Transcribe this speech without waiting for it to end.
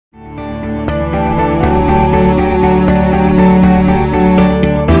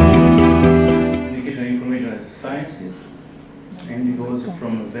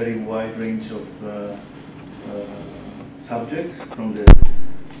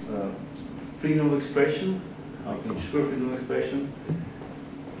freedom of expression, how to ensure freedom of expression,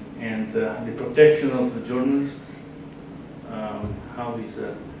 and the protection of the journalists, how these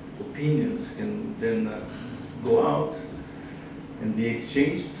opinions can then go out and be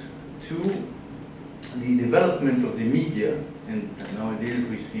exchanged. Two, the development of the media, and nowadays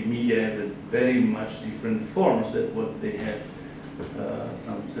we see media have very much different forms than what they had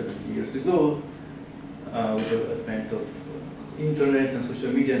some 70 years ago, with the advent of internet and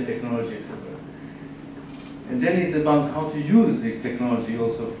social media and technology, etc. And then it's about how to use this technology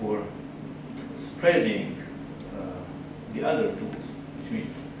also for spreading the other tools, which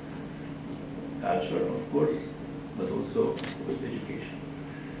means culture, of course, but also education.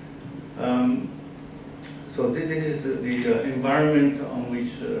 So this is the environment on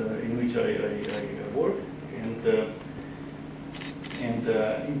which, in which I work, and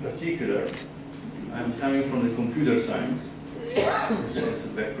in particular, I'm coming from the computer science as a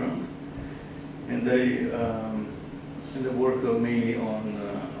background, and I work mainly on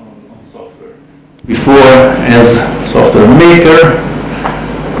software. Before, as software maker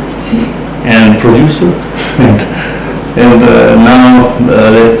and producer, and now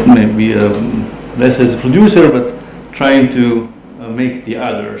maybe less as a producer, but trying to make the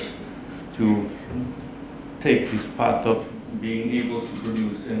others to take this path of being able to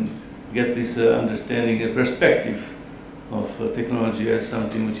produce and get this understanding and perspective of technology as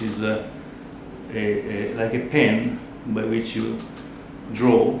something which is like a pen by which you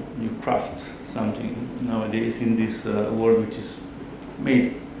draw, you craft something nowadays in this world which is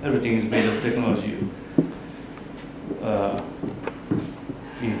made, everything is made of technology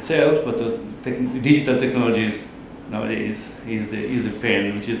in itself, but digital technologies nowadays is the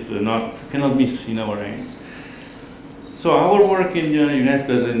pen, which is cannot miss in our hands. So our work in UNESCO,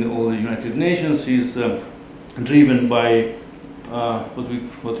 as in all the United Nations, is driven by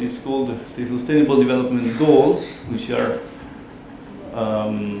what is called the Sustainable Development Goals, which are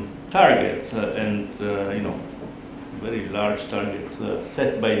targets and very large targets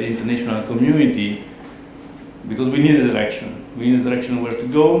set by the international community, because we need a direction. We need a direction where to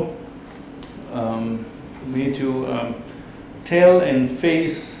go. We need to tell and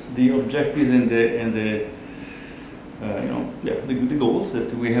face the objectives and the goals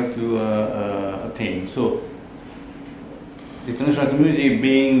that we have to attain. So the international community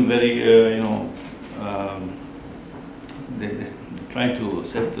being very, they try to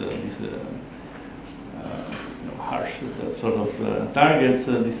set these harsh sort of targets.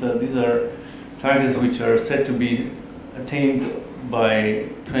 These are targets which are set to be attained by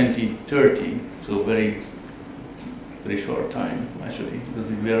 2030, so very short time actually, because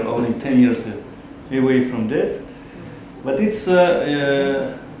we are only 10 years away from that. But it's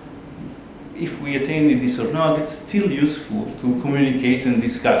if we attain this or not, it's still useful to communicate and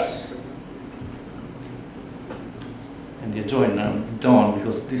discuss. And the join down,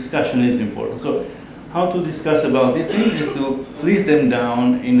 because discussion is important. So how to discuss about these things is to list them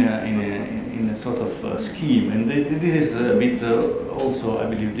down in a sort of scheme, and this is a bit also, I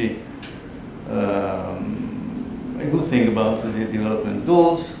believe, a good thing about the development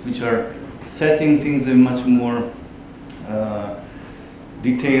goals, which are setting things in a much more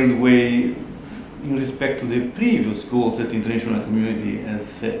detailed way in respect to the previous goals that the international community has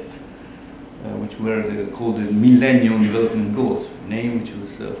set, which were called the Millennium Development Goals, name which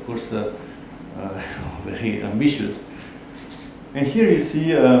was, of course, very ambitious. And here you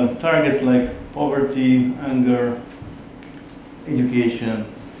see targets like poverty, hunger, education,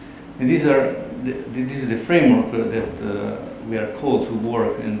 and this is the framework that we are called to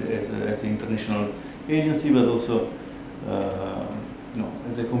work in as an international agency, but also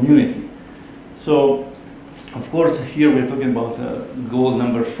as a community. So, of course, here we're talking about goal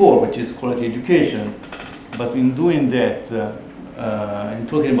number 4, which is quality education. But in doing that, in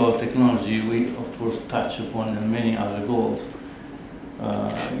talking about technology, we of course touch upon many other goals,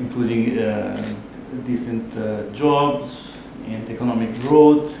 including decent jobs and economic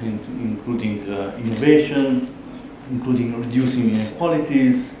growth, including innovation, including reducing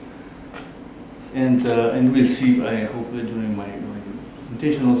inequalities, and we'll see, I hope, during my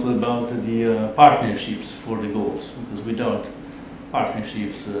presentation also about the partnerships for the goals, because without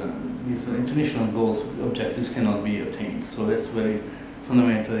partnerships, these international goals, objectives cannot be attained. So that's very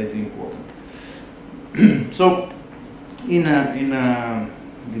fundamentally important. So, in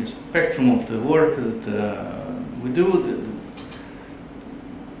the spectrum of the work that we do,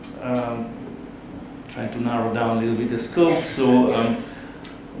 trying to narrow down a little bit the scope. So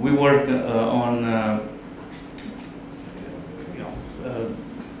we work on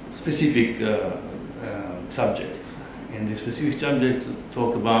specific subjects, and the specific subjects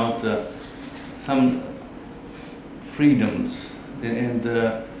talk about some freedoms, and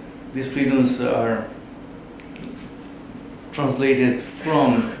these freedoms are translated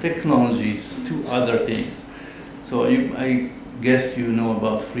from technologies to other things. So I guess you know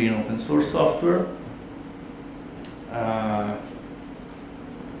about free and open source software.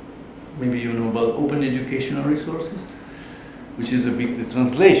 Maybe you know about open educational resources, which is the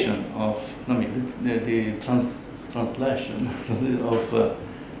translation of, the translation of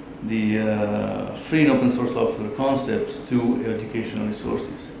the free and open source software concepts to educational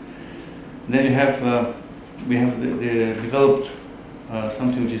resources. Then you have, we have developed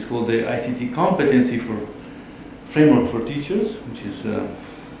something which is called the ICT competency for framework for teachers, which is,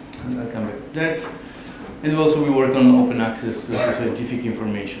 I'll come back to that. And also we work on open access to scientific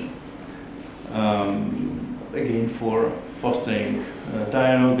information. Again, for fostering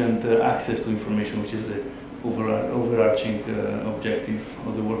dialogue and access to information, which is the overarching objective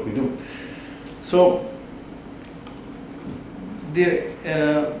of the work we do. So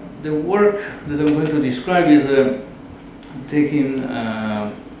the work that I'm going to describe is taking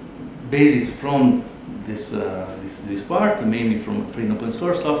basis from this part, mainly from free and open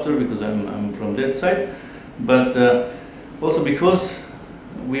source software, because I'm from that side, but also because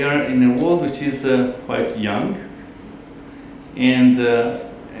we are in a world which is quite young, and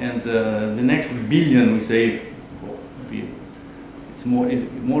the next billion, we say, it's more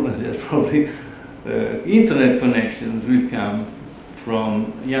than that probably, internet connections will come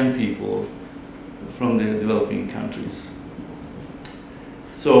from young people from the developing countries.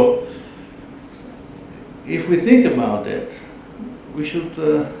 So if we think about that, we should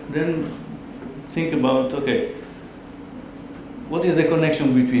then think about, okay, what is the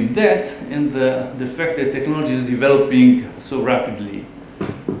connection between that and the fact that technology is developing so rapidly?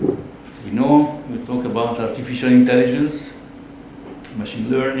 We know, we talk about artificial intelligence, machine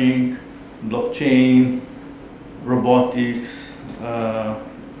learning, blockchain, robotics,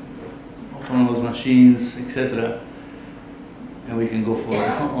 autonomous machines, etc. And we can go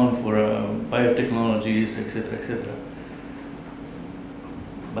on for biotechnologies, etc., etc.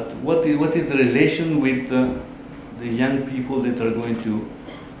 But what is the relation with the young people that are going to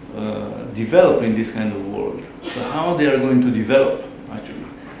develop in this kind of world? So how they are going to develop, actually.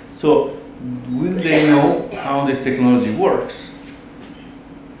 So will they know how this technology works?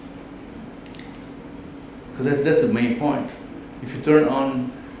 Because that's the main point. If you turn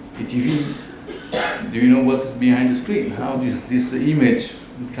on the TV, do you know what's behind the screen? How this image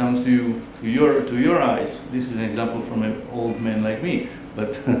comes to your eyes? This is an example from an old man like me.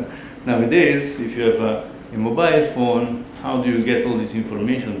 But nowadays, if you have a mobile phone, how do you get all this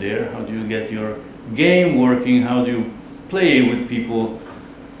information there? How do you get your game working? How do you play with people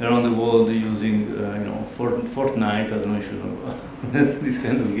around the world using, Fortnite? I don't know if you know these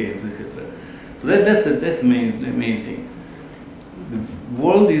kind of games, etc. So that's the main thing. The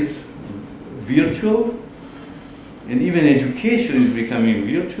world is virtual, and even education is becoming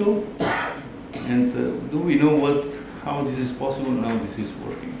virtual. And do we know how this is possible and how this is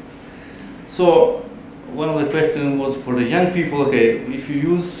working? So one of the questions was for the young people, okay, if you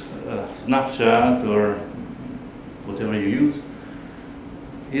use Snapchat or whatever you use,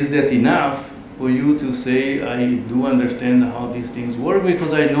 is that enough for you to say, I do understand how these things work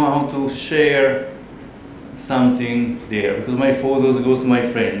because I know how to share something there, because my photos go to my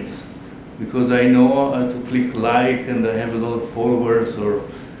friends, because I know how to click like and I have a lot of followers or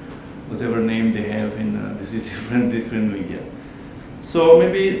whatever name they have in this different media. So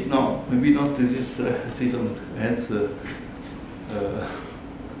maybe not. This is see some hands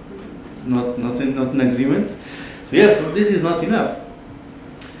not in agreement. So yeah, so this is not enough.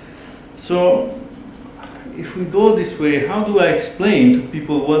 So if we go this way, how do I explain to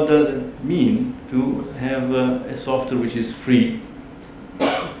people what does it mean to have a software which is free?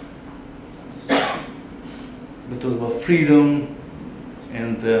 We talk about freedom,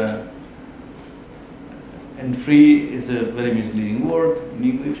 and free is a very misleading word in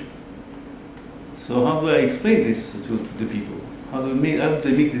English. So how do I explain this to the people? How do they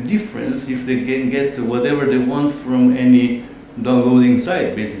make the difference if they can get whatever they want from any downloading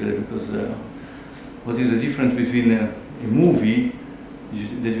site, basically? Because what is the difference between a movie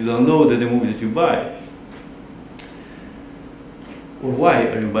that you download and a movie that you buy? Or why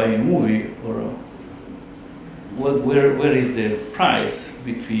are you buying a movie? Or where is the price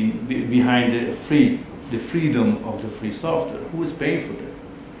behind the freedom of the free software? Who is paying for that?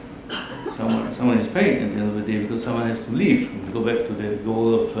 Someone is paying at the end of the day, because someone has to leave and go back to the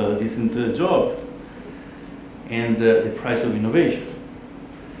goal of a decent job and the price of innovation.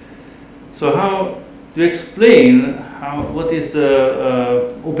 So how to explain what is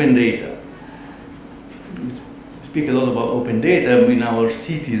open data? speak a lot about open data in our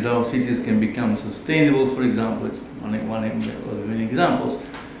cities. Our cities can become sustainable, for example. It's one of many examples.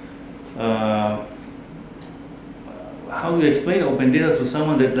 How do you explain open data to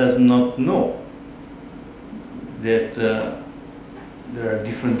someone that does not know that there are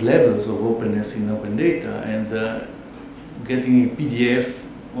different levels of openness in open data, and getting a PDF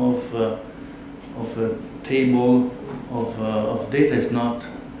of a table of data is not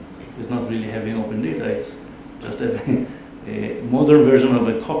really having open data. It's just having a modern version of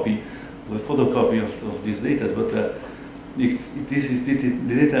a copy, a photocopy of these data. But the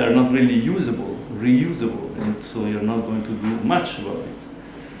data are not really usable, reusable, and so you're not going to do much about it.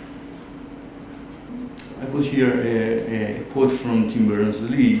 I put here a quote from Tim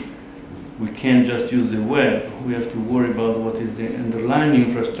Berners-Lee: "We can't just use the web, we have to worry about what is the underlying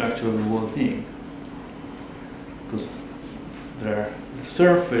infrastructure of the whole thing." Because there are the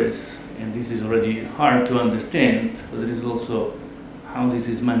surface, and this is already hard to understand, but there is also how this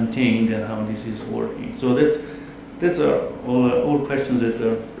is maintained and how this is working. So that's all questions that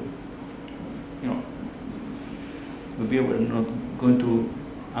are, we're not going to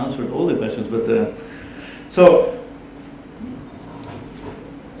answer all the questions, but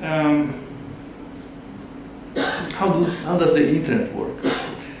how does the internet work?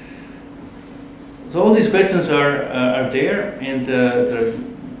 So all these questions are there, and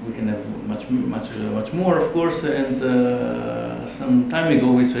we can have much more, of course. And some time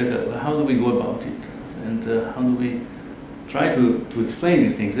ago we said, how do we go about it, and how do we try to explain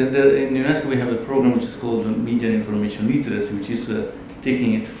these things? And in UNESCO we have a program which is called Media and Information Literacy, which is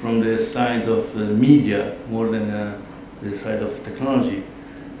taking it from the side of media more than the side of technology.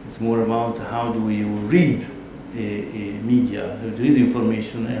 It's more about how do you read a media, read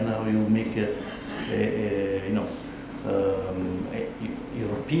information, and how you make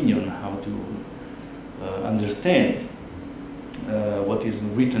your opinion, how to understand what is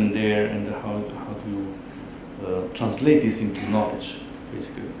written there, and how to translate this into knowledge,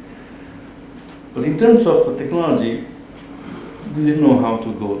 basically. But in terms of technology, we didn't know how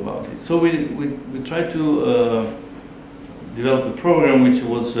to go about it. So we tried to develop a program which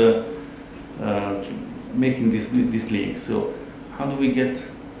was making this link. So how do we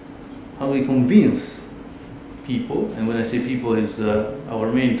convince people? And when I say people, is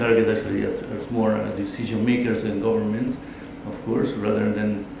our main target actually is more decision makers and governments, of course, rather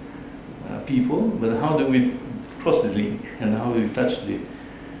than people. But how do we cross the link, and how do we touch the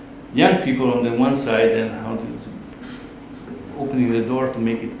young people on the one side, and how to opening the door to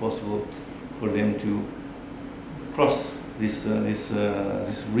make it possible for them to cross this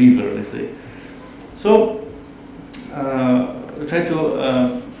river, let's say. So we try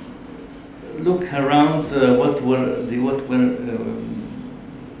to look around what were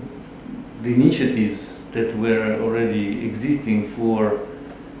the initiatives that were already existing for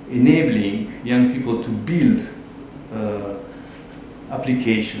enabling young people to build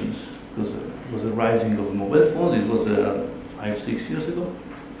applications, because it was a rising of mobile phones. It was 5-6 years ago,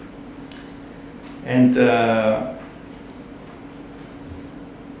 and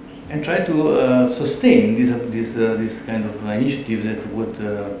try to sustain this kind of initiative that would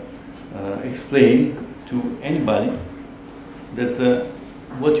explain to anybody that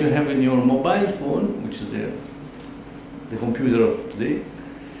what you have in your mobile phone, which is the computer of today,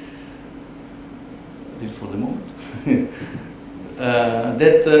 at least for the moment,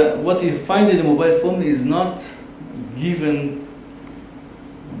 that what you find in the mobile phone is not given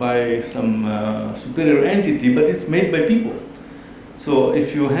by some superior entity, but it's made by people. So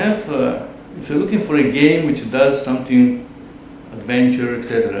if you have, if you're looking for a game which does something, adventure,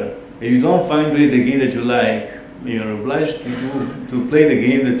 etc., and you don't find really the game that you like, you're obliged to play the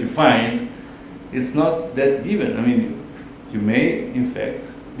game that you find. It's not that given. I mean, you may, in fact,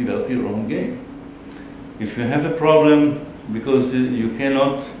 develop your own game. If you have a problem because you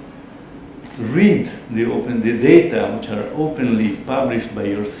cannot read the data which are openly published by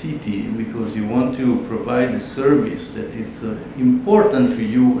your city, because you want to provide a service that is important to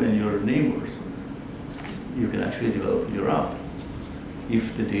you and your neighbors, you can actually develop your app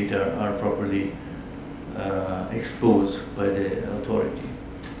if the data are properly exposed by the authority.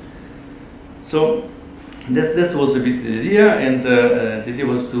 So that was a bit the idea, and the idea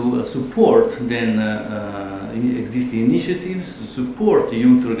was to support then existing initiatives, to support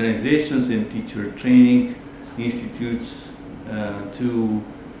youth organizations and teacher training institutes to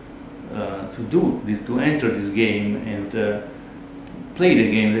do this, to enter this game and play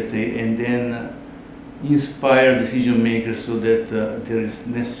the game, let's say, and then inspire decision makers so that there is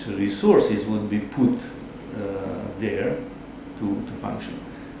necessary resources would be put there to function.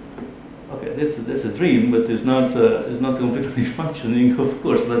 okay, that's a dream, but it's not completely functioning, of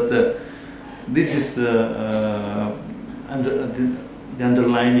course. But this is under the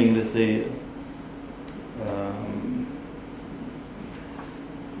underlining, let's say,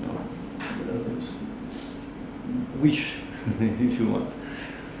 wish, if you want.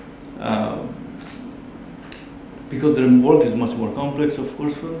 Because the world is much more complex, of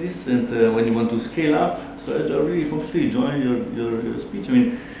course, from this, and when you want to scale up, so I really completely join your speech. I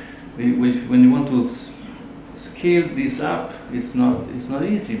mean, when you want to scale this up, it's not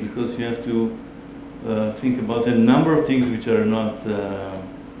easy, because you have to think about a number of things which are not.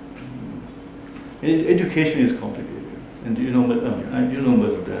 Education is complicated, and you know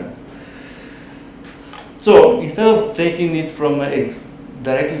better than. So instead of taking it from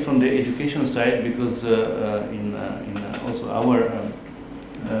directly from the education side, because in also our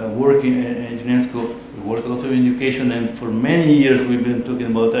work in UNESCO, we work also in education, and for many years we've been talking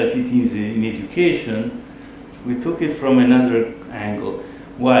about ICTs in education. We took it from another angle.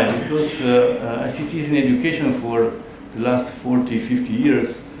 Why? Because ICTs in education for the last 40, 50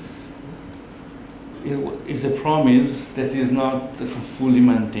 years is a promise that is not fully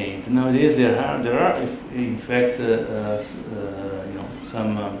maintained. Nowadays there are in fact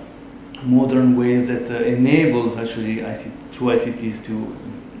some modern ways that enables actually through ICTs to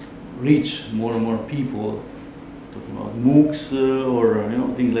reach more and more people, talking about MOOCs or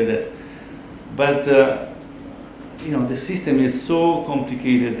things like that. But the system is so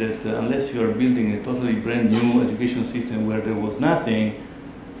complicated that unless you are building a totally brand new education system where there was nothing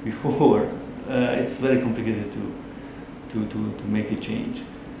before, it's very complicated to make a change.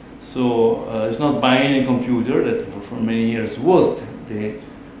 So it's not buying a computer that for many years was the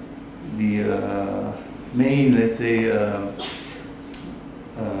main, let's say,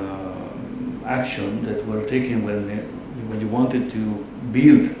 action that were taken when you wanted to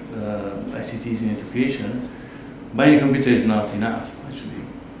build ICTs in education. Buying a computer is not enough, actually,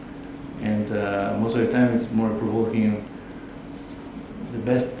 and most of the time it's more provoking. The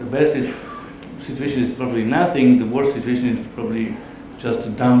best situation is probably nothing. The worst situation is probably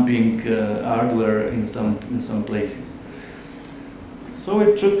just dumping hardware in some places. So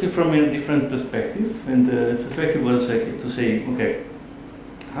we took it from a different perspective, and the perspective was to say, okay,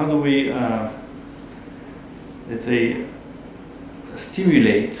 how do we, let's say,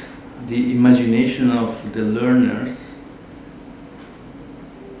 stimulate the imagination of the learners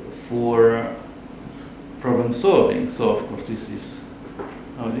for problem solving? So of course this is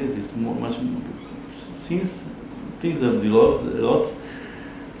nowadays it's much more, since things have developed a lot,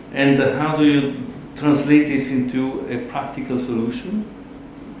 and how do you translate this into a practical solution,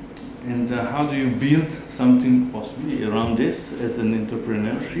 and how do you build something possibly around this as an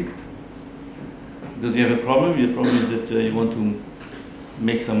entrepreneurship? Because you have a problem. Your problem is that you want to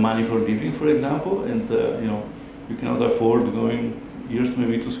make some money for living, for example, and you cannot afford going years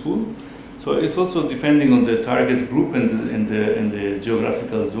maybe to school. So it's also depending on the target group and the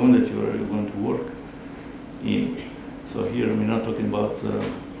geographical zone that you are going to work in. So here we're not talking about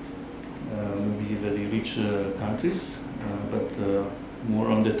maybe very rich countries, but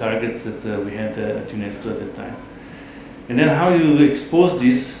more on the targets that we had at UNESCO at that time. And then how you expose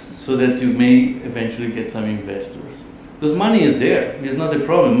this so that you may eventually get some investors. Because money is there. It's not a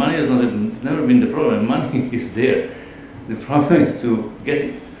problem. Money has never been the problem. Money is there. The problem is to get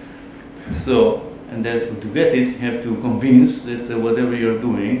it. So, and that to get it, you have to convince that whatever you're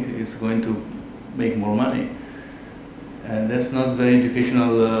doing is going to make more money. And that's not very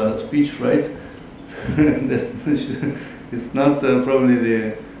educational speech, right? It's not probably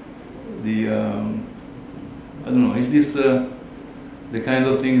the I don't know. Is this the kind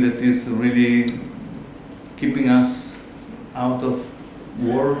of thing that is really keeping us out of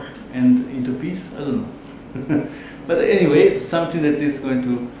war and into peace? I don't know. But anyway, it's something that is going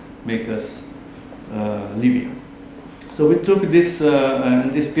to make us live here. So we took this,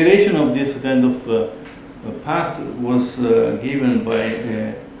 and the inspiration of this kind of path was given by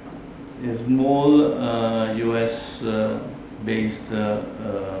a small US-based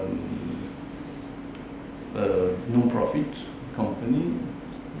non-profit company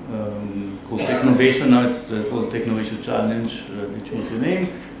called Technovation. Now it's called Technovation Challenge. They changed the name.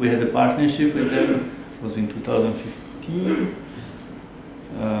 We had a partnership with them. It was in 2015.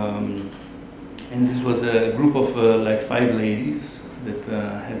 And this was a group of like 5 ladies that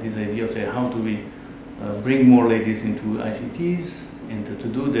had this idea of saying, how do we bring more ladies into ICTs? And to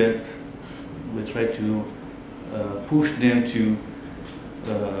do that, we try to push them to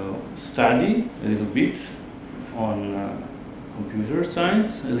study a little bit on computer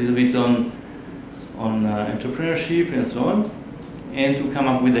science, a little bit on entrepreneurship and so on. and to come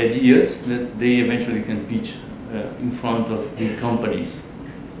up with ideas that they eventually can pitch in front of big companies.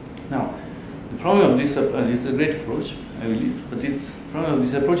 Now, the problem of this is a great approach, I believe, but the problem of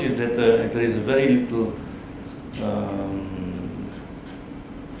this approach is that there is very little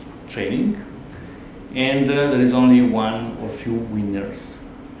training, and there is only one or few winners.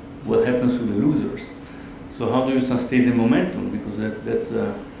 What happens to the losers? So how do you sustain the momentum? Because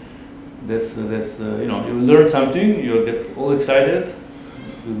that's you know, you learn something, you get all excited,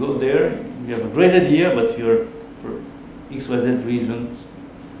 you go there, you have a great idea, but you're for XYZ reasons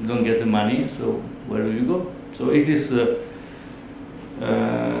you don't get the money. So where do you go? So it is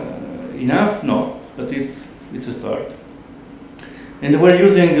enough? No, but it's a start. And we're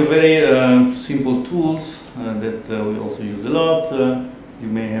using a very simple tools that we also use a lot. You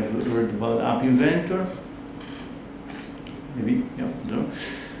may have heard about App Inventor, maybe, yeah, I don't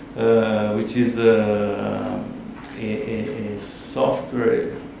know, which is a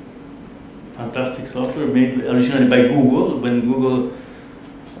software, fantastic software made originally by Google when Google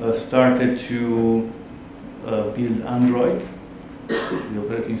started to build Android, the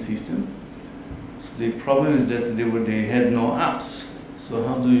operating system. So the problem is that they had no apps. So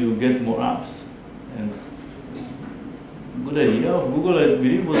how do you get more apps? And good idea of Google, I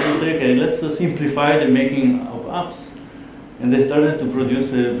believe, was to say, okay, let's simplify the making of apps. And they started to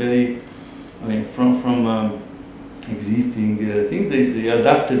produce a very, I mean, from existing things, they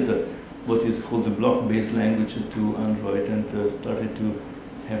adapted what is called the block-based language to Android and started to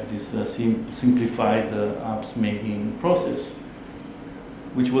have this simplified apps making process,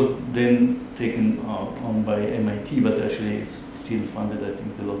 which was then taken on by MIT, but actually it's still funded, I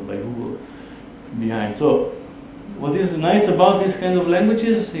think, a lot by Google behind. So what is nice about this kind of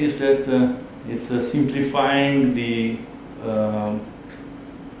languages is that it's simplifying the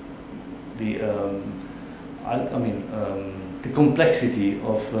complexity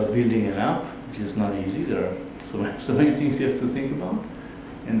of building an app, which is not easy. There are so many things you have to think about,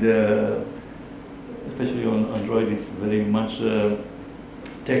 and especially on Android, it's very much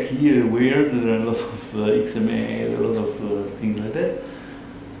techy aware. There are lots of XML, a lot of things like that.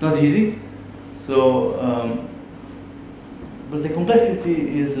 It's not easy. So, but the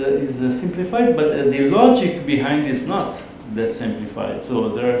complexity is simplified, but the logic behind is not that simplified. So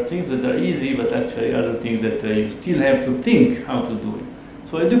there are things that are easy, but actually other things that you still have to think how to do it.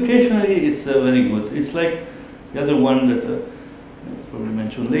 So educationally, it's very good. It's like the other one that I'll probably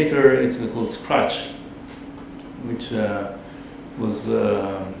mention later. It's called Scratch, which was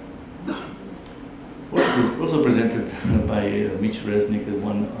also presented by Mitch Resnick at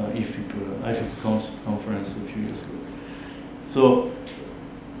one IFIP conference a few years ago. So,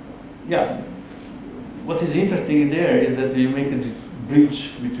 yeah, what is interesting there is that you make this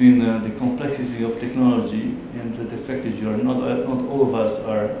bridge between the complexity of technology and the fact that not all of us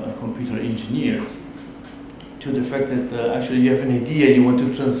are computer engineers, to the fact that actually you have an idea, you want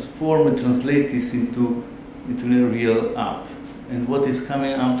to transform and translate this into a real app. And what is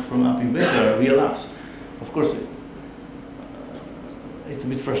coming out from App Inventor are real apps. Of course, it's a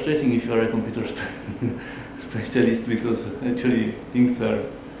bit frustrating if you are a computer specialist, because actually things are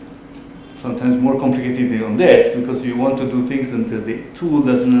sometimes more complicated than that, because you want to do things and the tool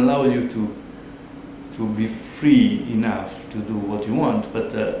doesn't allow you to be free enough to do what you want, but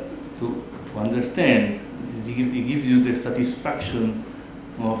to understand, it gives you the satisfaction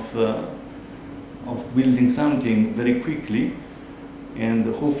of building something very quickly, and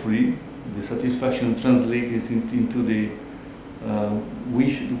hopefully the satisfaction translates into the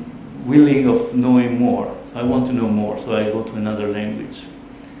willing of knowing more. I want to know more, so I go to another language.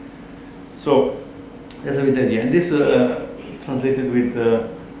 So that's a bit the idea. And this translated with a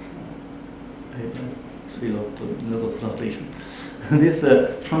lot of translation. This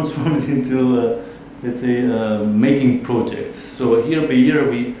transformed into, let's say, making projects. So year by year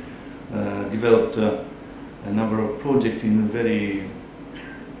we developed a number of projects in very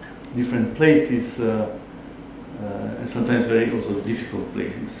different places, and sometimes very also difficult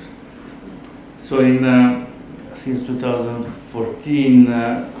places. So since 2014,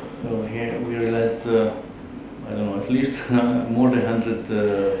 here we realized, I don't know, at least more than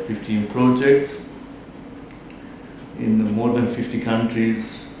 115 projects in more than 50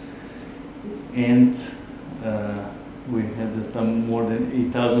 countries, and we had some more than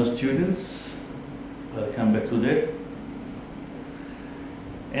 8,000 students. I'll come back to that.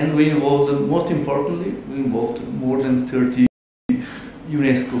 And we involved, most importantly, we involved more than 30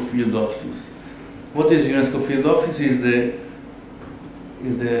 UNESCO field offices. What is UNESCO field office? Is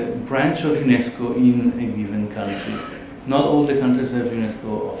the branch of UNESCO in a given country. Not all the countries have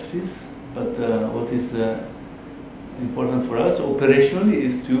UNESCO offices, but what is important for us operationally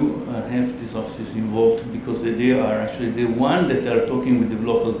is to have these offices involved, because they are actually the one that are talking with the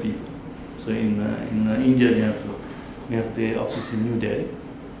local people. So in India we have the office in New Delhi,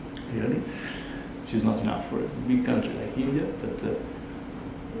 really, which is not enough for a big country like India, but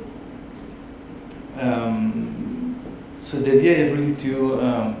so the idea is really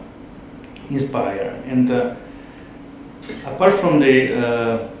to inspire. And apart from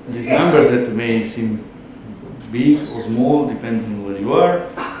these numbers that may seem big or small, depends on where you are,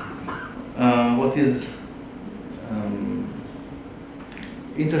 what is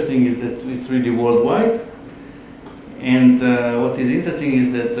interesting is that it's really worldwide. And what is interesting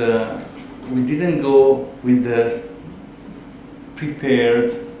is that we didn't go with the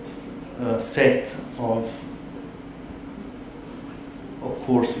prepared set of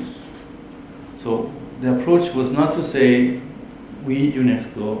courses. So the approach was not to say, we,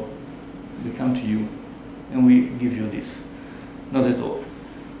 UNESCO, we come to you and we give you this. Not at all.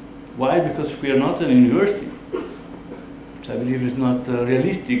 Why? Because we are not an university. So I believe it's not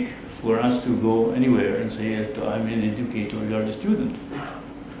realistic for us to go anywhere and say, I'm an educator, you are the student.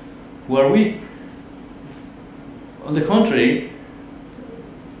 Who are we? On the contrary,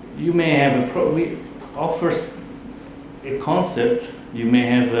 you may have we offer a concept, you may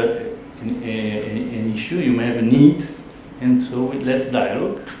have an issue, you may have a need, and so let's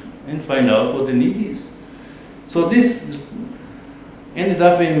dialogue and find out what the need is. So this ended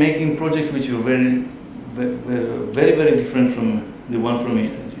up in making projects which were very, very different from the one from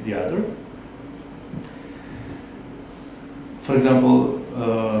the other. For example,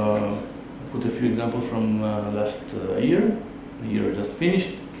 put a few examples from last year, the year just finished.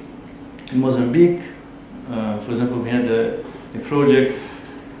 In Mozambique, for example, we had a project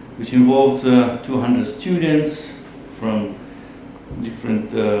which involved 200 students from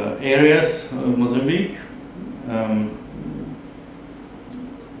different areas of Mozambique.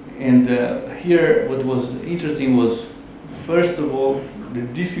 Here what was interesting was, first of all, the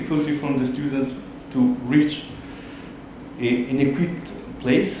difficulty from the students to reach an equipped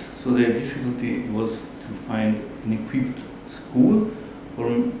place. So the difficulty was to find an equipped school, or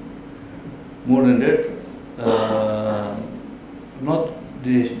more than that, not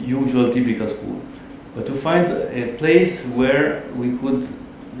the usual typical school, but to find a place where we could,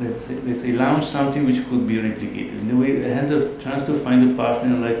 let's say launch something which could be replicated. And we had the chance to find a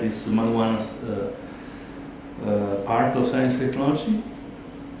partner like this Manuana's Park of Science and Technology,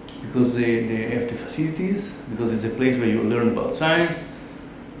 because they have the facilities, because it's a place where you learn about science,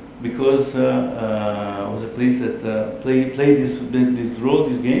 because it was a place that play this role,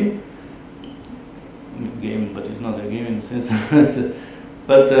 this game, but it's not a game in the sense,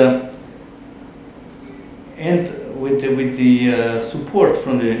 but and with the support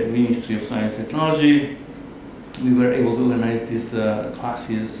from the Ministry of Science and Technology, we were able to organize these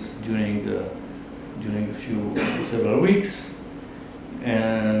classes during several weeks,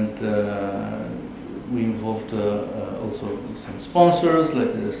 and we involved also some sponsors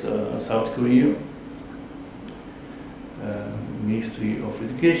like South Korea, Ministry of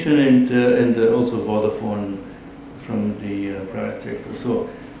Education, and also Vodafone from the private sector. So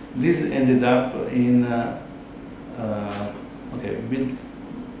this ended up in been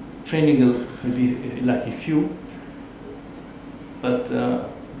training maybe like a few, but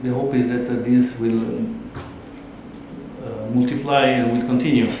the hope is that this will multiply and will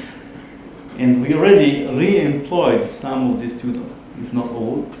continue. And we already re-employed some of the students, if not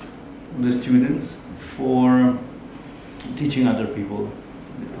all, the students, for teaching other people.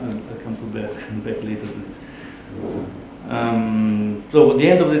 I'll come back later to this. So at the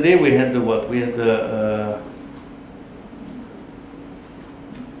end of the day, we had what? We had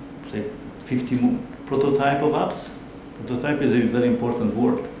say 50 prototype of apps. Prototype is a very important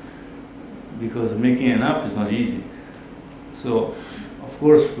word, because making an app is not easy. So of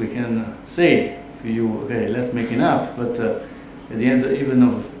course we can say to you, okay, let's make an app, but at the end, even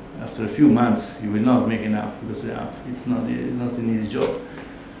after a few months, you will not make an app, because the app, it's not an easy job.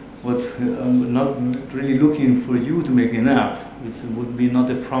 What I'm not really looking for you to make an app. It would be not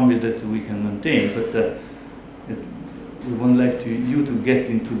a promise that we can maintain, but we would like you to get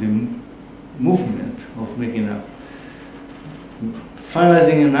into the movement of making an app.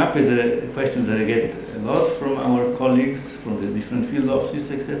 Finalizing an app is a question that I get a lot from our colleagues from the different field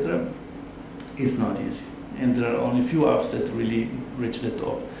offices, etc. It's not easy, and there are only a few apps that really reach the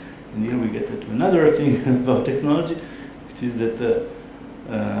top. And here we get to another thing about technology, which is that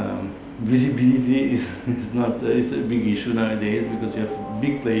visibility is a big issue nowadays, because you have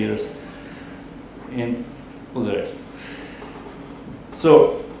big players and all the rest.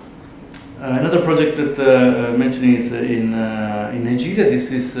 So Another project that mentioning is in Nigeria.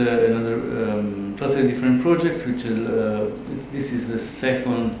 This is another totally different project, which this is the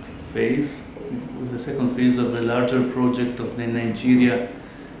second phase. It was the second phase of a larger project of the Nigeria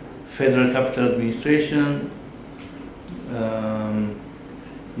Federal Capital Administration in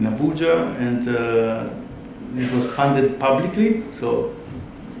Abuja, and this was funded publicly. So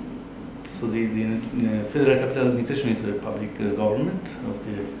the Federal Capital Administration is a public government of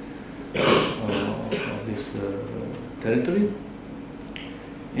this territory,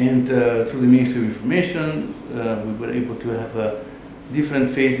 and through the Ministry of Information, we were able to have different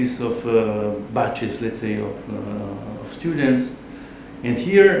phases of batches, let's say, of students. And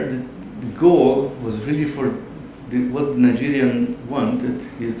here, the goal was really for what the Nigerian wanted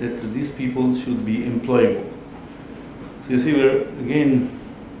is that these people should be employable. So you see, we're again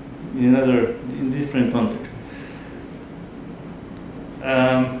in different context.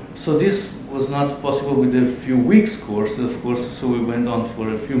 So this was not possible with a few weeks course, of course. So we went on for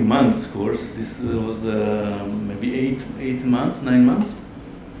a few months course. This was maybe 8 months, 9 months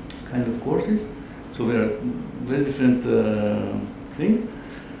kind of courses. So we are very different thing.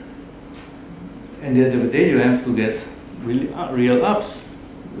 And at the end of the day, you have to get really real apps,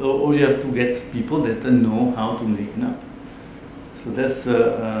 or you have to get people that know how to make an app. So that's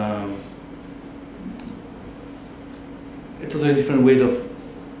a totally different way of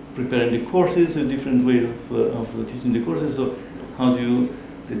preparing the courses, a different way of teaching the courses. So how do you,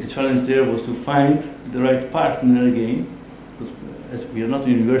 the challenge there was to find the right partner again, because as we are not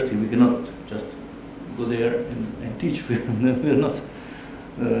in university, we cannot just go there and teach. We're not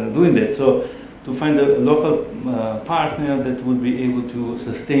doing that. So to find a local partner that would be able to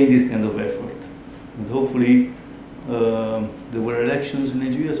sustain this kind of effort. And hopefully there were elections in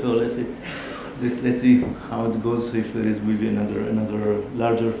Nigeria, so let's see how it goes, if there is really another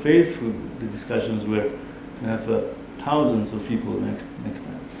larger phase. The discussions were to have thousands of people next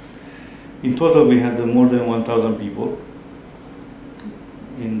time. In total, we had more than 1,000 people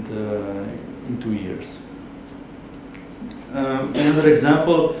in 2 years. Another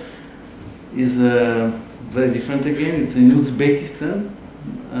example is very different again. It's in Uzbekistan.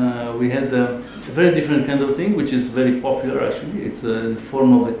 We had a very different kind of thing, which is very popular actually. It's a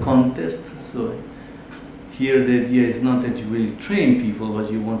form of a contest. So here the idea is not that you really train people, but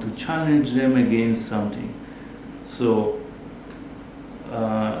you want to challenge them against something. So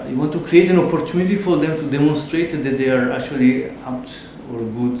you want to create an opportunity for them to demonstrate that they are actually apt or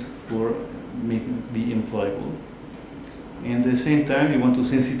good for be employable. And at the same time, you want to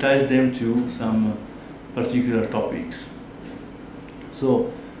sensitize them to some particular topics. So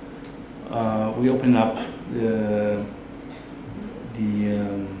we open up the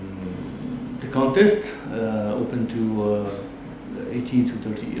contest, open to 18 to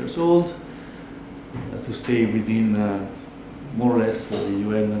 30 years old, to stay within more or less the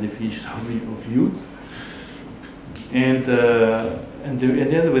UN definition of youth. And at the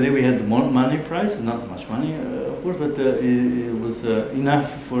end of the day, we had the money prize, not much money, of course, but it was enough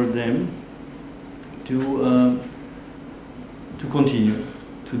for them to continue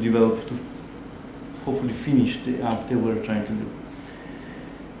to develop, to hopefully finish the app they were trying to do.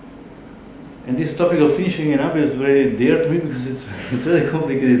 And this topic of finishing an app is very dear to me because it's very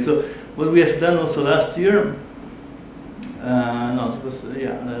complicated. So what we have done also last year, no, it was 1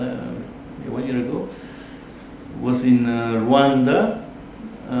 year ago, was in Rwanda,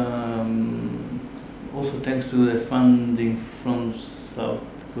 also thanks to the funding from South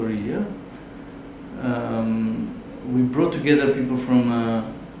Korea. We brought together people from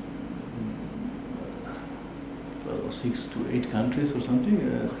 6 to 8 countries or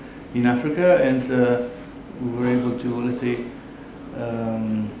something in Africa, and we were able to, let's say,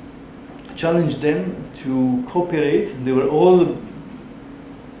 challenge them to cooperate. They were all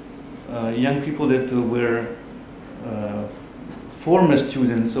young people that were former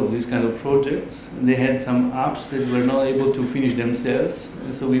students of these kind of projects. And they had some apps that were not able to finish themselves,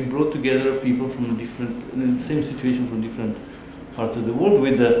 and so we brought together people from in the same situation from different parts of the world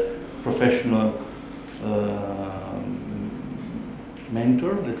with a professional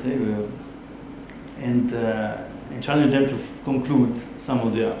mentor, let's say, and challenge them to conclude some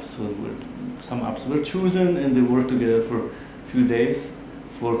of the apps. So some apps were chosen, and they worked together for a few days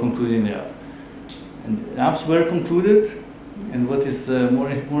for concluding the app. And the apps were concluded, and what is more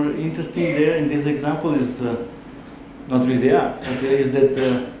interesting there in this example is not really the app, but is that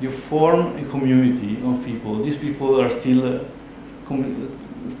you form a community of people. These people are still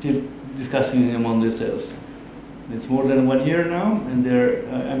discussing among themselves. It's more than 1 year now, and they're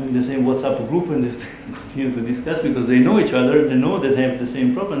I'm in the same WhatsApp group, and they continue to discuss because they know each other. They know that they have the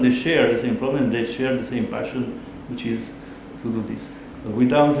same problem. They share the same problem. And they share the same passion, which is to do this. But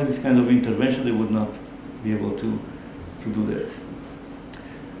without this kind of intervention, they would not be able to do that.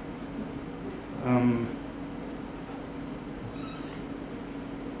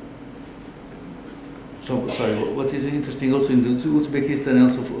 So sorry. What is interesting also in Uzbekistan,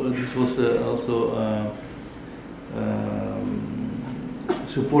 also this was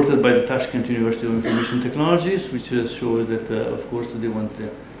supported by the Tashkent University of Information Technologies, which shows that, of course, they want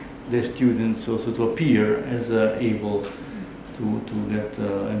their students also to appear as able to get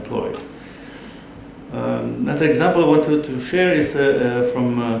employed. Another example I wanted to share is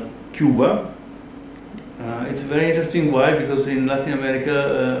from Cuba. It's very interesting. Why? Because in Latin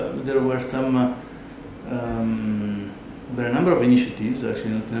America there were some there are a number of initiatives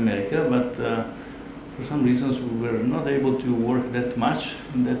actually in Latin America, but for some reasons we were not able to work that much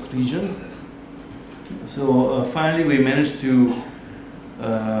in that region. So finally we managed to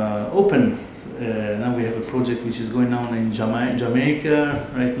open, now we have a project which is going on in Jamaica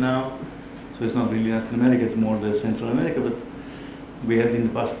right now. So it's not really Latin America, it's more the Central America, but we had in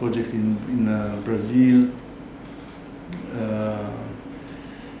the past projects in Brazil.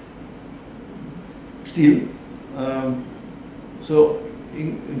 Still, so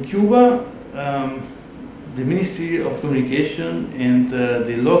in Cuba, the Ministry of Communication and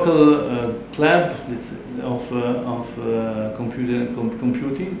the local club of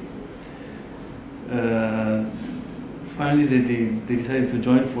computing, finally they decided to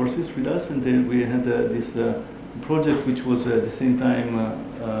join forces with us, and then we had this project which was at the same time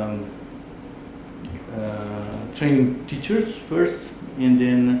training teachers first,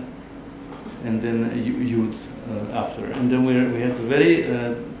 and then youth after. And then we had a very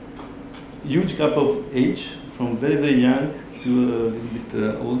huge gap of age, from very, very young to a little bit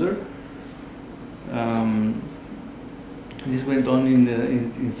older. This went on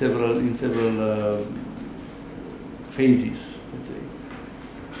in several phases, let's say.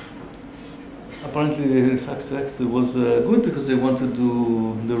 Apparently the success was good because they wanted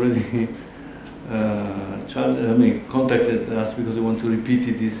to, they already contacted us because they want to repeat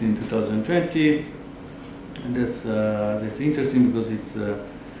this in 2020, and that's interesting because it's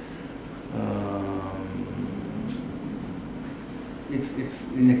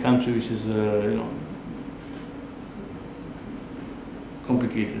in a country which is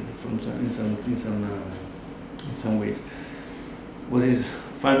complicated in some ways. What is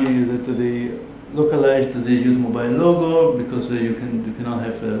funny is that they localized the Youth Mobile logo because you cannot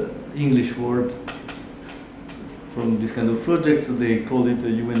have an English word from this kind of project, so they called it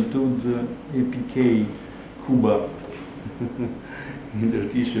Juventud APK Cuba in their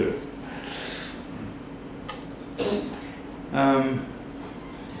t-shirts.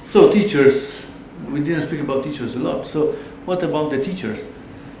 So teachers, we didn't speak about teachers a lot. So what about the teachers?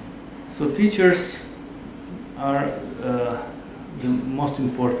 So teachers are the most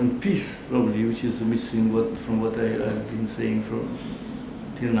important piece, probably, which is missing from what I've been saying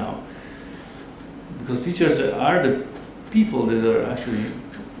till now. Because teachers are the people that are actually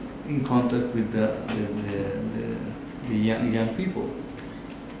in contact with the young people.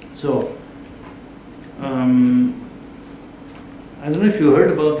 So I don't know if you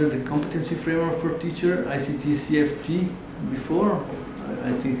heard about the competency framework for teacher, ICT CFT, before.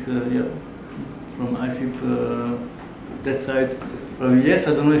 I think, yeah, from IFIP, that side. Yes,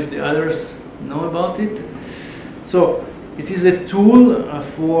 I don't know if the others know about it. So it is a tool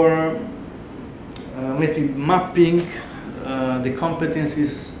for maybe mapping the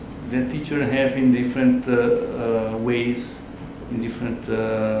competencies the teacher have in different ways, in different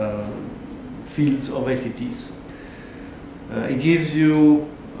fields of ICTs. It gives you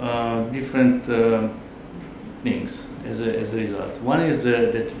different things as a result. One is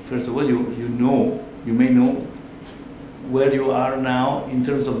that first of all you may know where you are now in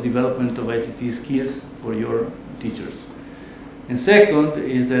terms of development of ICT skills for your teachers. And second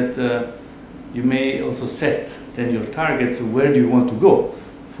is that you may also set then your targets. Where do you want to go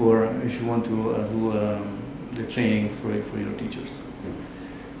for if you want to do the training for your teachers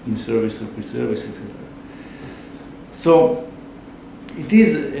in service or pre-service, etc. So it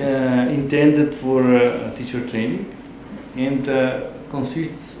is intended for teacher training and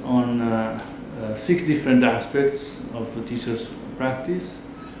consists on 6 different aspects of a teacher's practice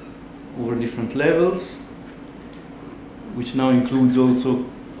over different levels, which now includes also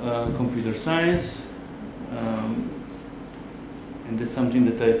computer science, and that's something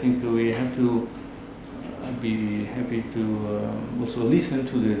that I think we have to I'd be happy to also listen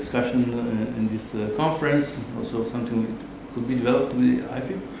to the discussion in this conference, also something that could be developed with the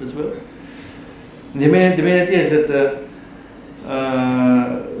IFIP as well. The main idea is that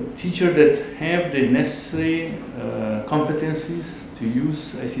teachers that have the necessary competencies to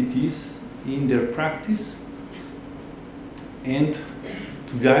use ICTs in their practice and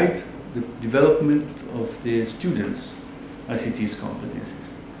to guide the development of the students' ICT's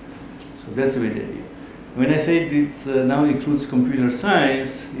competencies. So that's the idea. When I say it now includes computer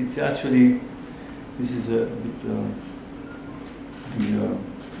science, it's actually, this is a bit the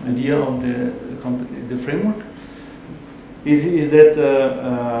idea of the framework, is that,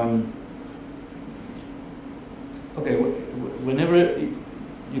 okay, whenever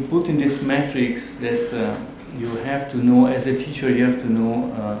you put in this matrix that you have to know, as a teacher, you have to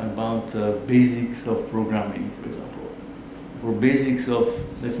know about basics of programming, for example, or basics of,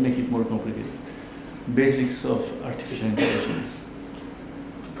 let's make it more complicated, basics of artificial intelligence.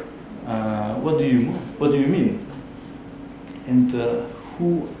 What do you mean? And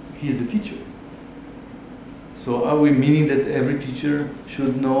who is the teacher? So are we meaning that every teacher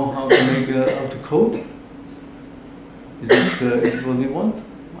should know how to make how to code? Is it what we want?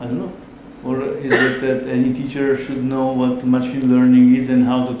 I don't know. Or is it that any teacher should know what machine learning is and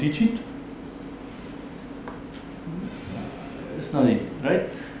how to teach it? It's not easy, right?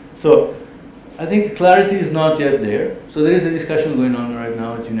 So I think clarity is not yet there. So there is a discussion going on right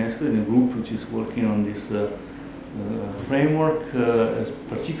now at UNESCO in a group which is working on this framework,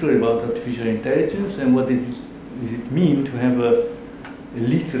 particularly about artificial intelligence and what does it mean to have a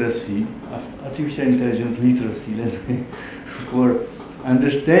literacy, artificial intelligence literacy, let's say, for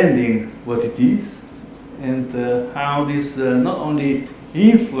understanding what it is and how this not only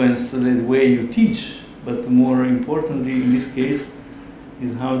influences the way you teach, but more importantly in this case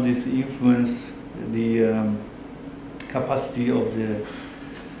is how this influences the capacity of the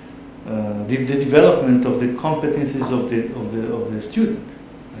development of the competencies of the student,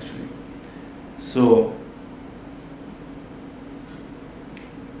 actually. So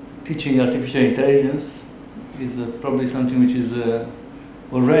teaching artificial intelligence is probably something which is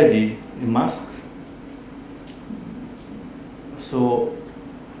already a must. So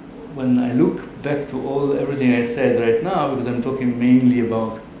when I look back to everything I said right now, because I'm talking mainly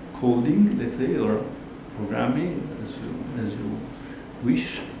about coding, let's say, or programming, as you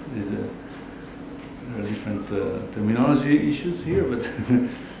wish. There are different terminology issues here, but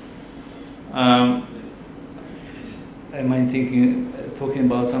am I talking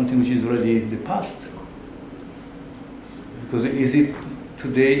about something which is already the past? Because is it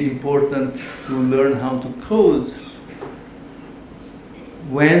today important to learn how to code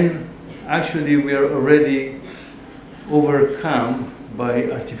when actually we are already overcome by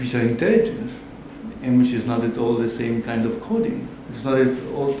artificial intelligence, and which is not at all the same kind of coding? It's not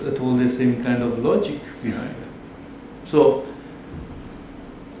at all the same kind of logic behind. So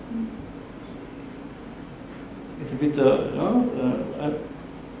it's a bit,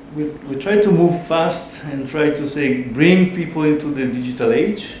 we try to move fast and try to say, bring people into the digital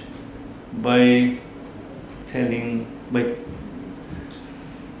age by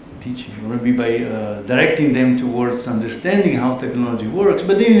teaching, or maybe by directing them towards understanding how technology works.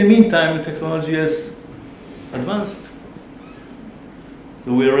 But in the meantime, the technology has advanced.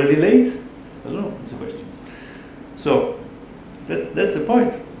 So we're already late? I don't know, it's a question. So that's the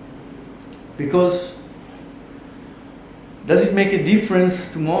point. Because does it make a difference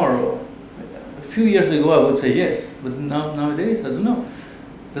tomorrow? A few years ago I would say yes, but nowadays I don't know.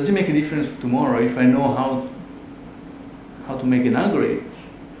 Does it make a difference tomorrow if I know how to make an algorithm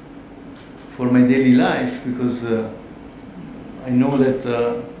for my daily life? Because I know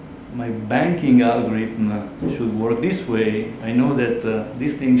that my banking algorithm should work this way. I know that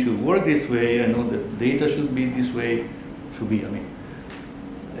this thing should work this way. I know that data should be this way. I mean,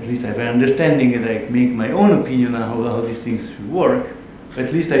 at least I have an understanding and I make my own opinion on how these things should work.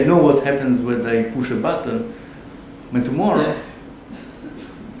 At least I know what happens when I push a button. But tomorrow,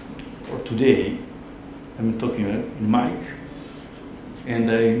 or today, I'm talking in mic, and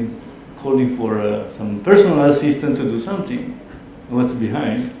I'm calling for some personal assistant to do something. What's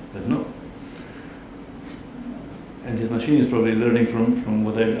behind? I don't know. And this machine is probably learning from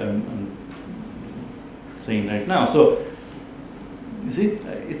what I'm saying right now. So you see,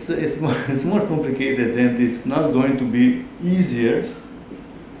 it's more complicated, and it's not going to be easier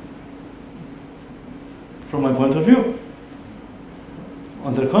from my point of view.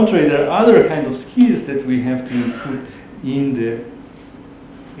 On the contrary, there are other kind of skills that we have to put in the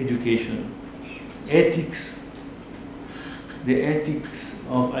education. Ethics, the ethics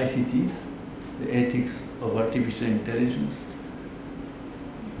of ICTs, the ethics of artificial intelligence,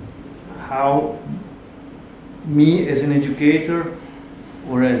 how me as an educator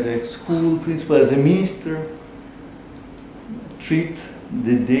or as a school principal, as a minister, treat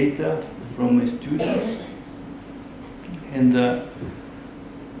the data from my students, and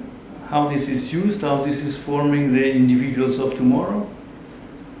how this is used, how this is forming the individuals of tomorrow,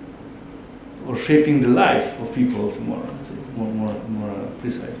 or shaping the life of people of tomorrow, let's say, more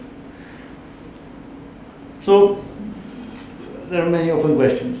precise. So there are many open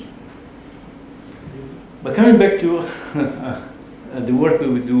questions. But coming back to the work we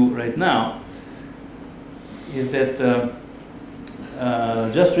will do right now, is that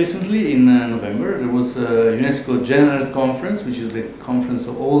just recently in November there was a UNESCO General Conference, which is the conference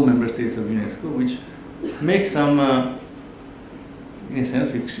of all member states of UNESCO, which makes some, in a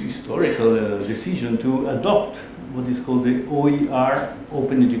sense, historical decision to adopt what is called the OER,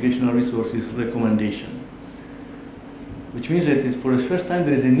 Open Educational Resources Recommendation, which means that for the first time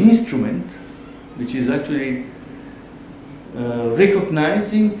there is an instrument which is actually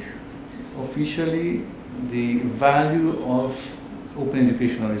recognizing officially the value of open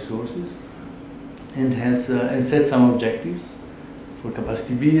educational resources, and has and set some objectives for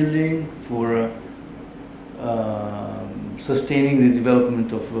capacity building, for sustaining the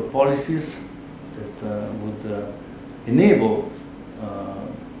development of policies that would enable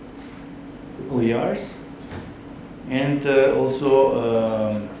OERs, and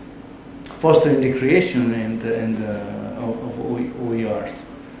also fostering the creation of OERs.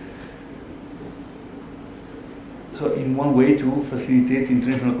 So in one way to facilitate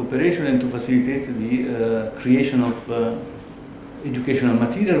international cooperation and to facilitate the creation of educational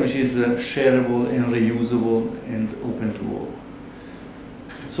material which is shareable and reusable and open to all.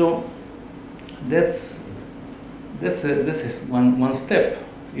 So that's one step.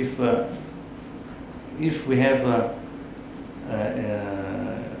 If we have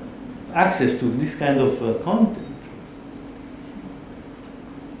access to this kind of content,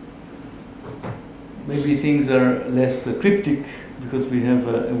 maybe things are less cryptic because we have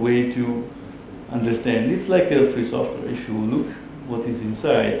a way to understand. It's like a free software. If you look what is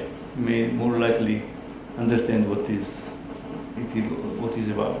inside, you may more likely understand what is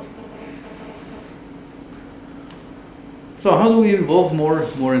about. So how do we involve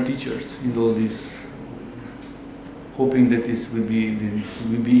more teachers in all this, hoping that this will be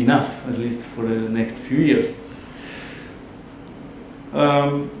enough, at least for the next few years?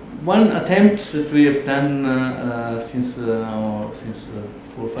 One attempt that we have done since 4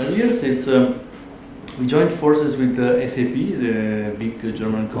 or 5 years is we joined forces with SAP, the big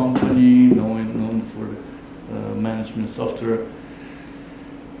German company known for management software,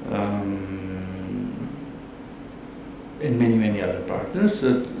 and many other partners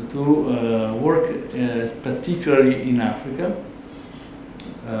to work particularly in Africa.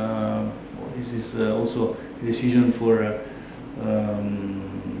 This is also a decision for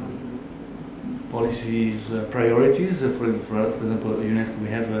policies, priorities. For example, UNESCO, we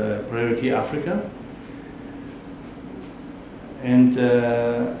have Priority Africa, and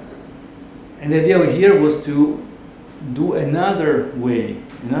the idea here was to do another way,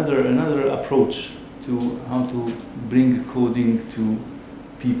 another approach to how to bring coding to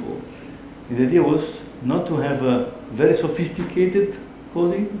people. And the idea was not to have a very sophisticated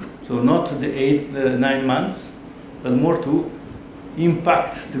coding, so not the 8-9 months, but more to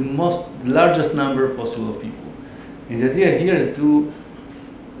impact the largest number possible of people. And the idea here is to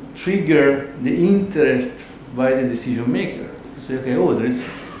trigger the interest by the decision maker. To say, okay, oh, there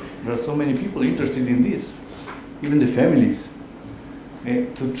are so many people interested in this, even the families. Okay?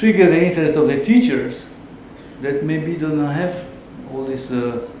 To trigger the interest of the teachers that maybe do not have all this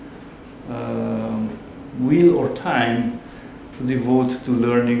will or time to devote to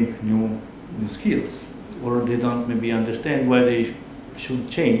learning new skills, or they don't maybe understand why they should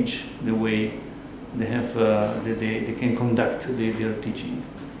change the way they have they can conduct their teaching.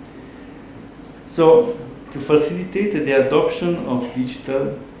 So to facilitate the adoption of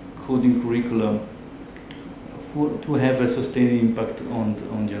digital coding curriculum to have a sustained impact on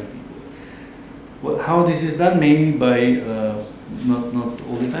young people. Well, how this is done? Mainly by not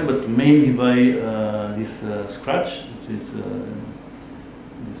all the time, but mainly by this Scratch, which is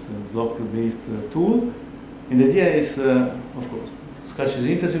this block-based tool. And the idea is, of course, Scratch is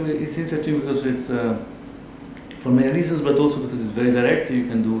interesting. It's interesting because it's for many reasons, but also because it's very direct. You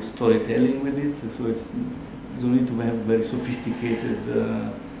can do storytelling with it, so you don't need to have a very sophisticated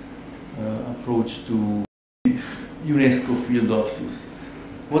approach to UNESCO field offices.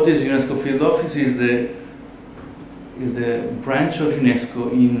 What is UNESCO field office? Is the branch of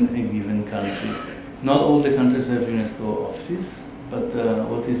UNESCO in a given country. Not all the countries have UNESCO offices, but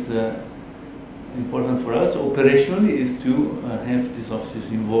what is important for us operationally is to have these offices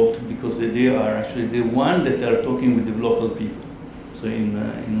involved, because they are actually the one that are talking with the local people. So in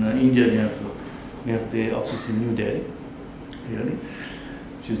India we have the office in New Delhi, really,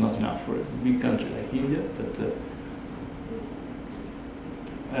 which is not enough for a big country like India, but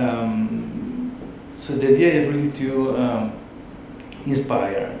so the idea is really to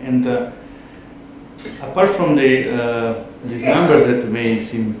inspire. And apart from these numbers that may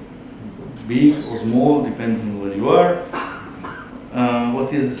seem big or small, depending on where you are,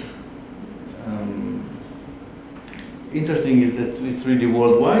 what is interesting is that it's really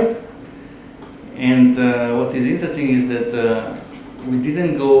worldwide. And what is interesting is that we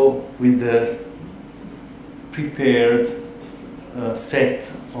didn't go with the prepared set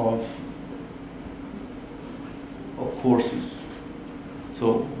of courses.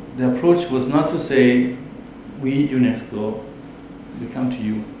 So the approach was not to say, we, UNESCO, we come to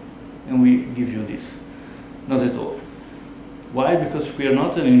you and we give you this. Not at all. Why? Because we are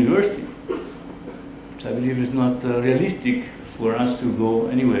not an university. So I believe it's not realistic for us to go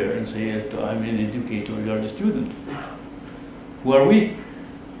anywhere and say, I'm an educator, you are the student. Who are we?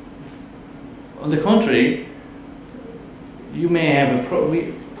 On the contrary, you may have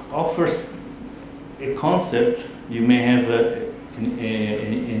we offer a concept, you may have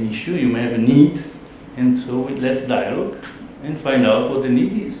an issue, you may have a need, and so let's dialogue and find out what the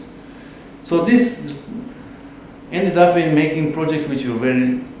need is. So this ended up in making projects which were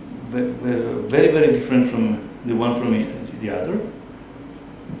very, very different from the one from the other.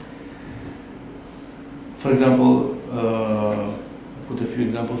 For example, I put a few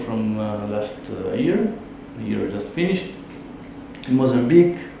examples from last year, the year just finished. In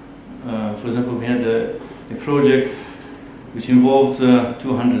Mozambique, for example, we had a project which involved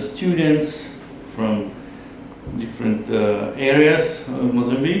 200 students from different areas of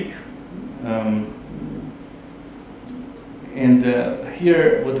Mozambique.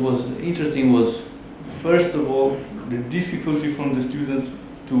 Here what was interesting was, first of all, the difficulty from the students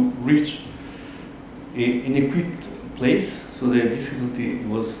to reach an equipped place. So the difficulty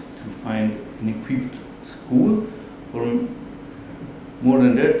was to find an equipped school, or more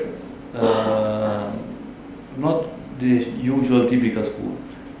than that, not the usual typical school,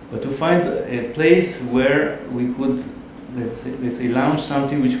 but to find a place where we could, let's say launch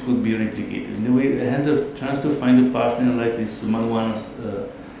something which could be replicated. And we had a chance to find a partner like this Malwana's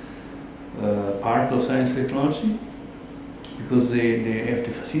Park of Science and Technology, because they have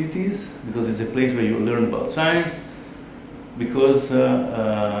the facilities, because it's a place where you learn about science, because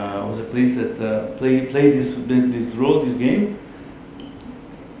it was a place that played this game,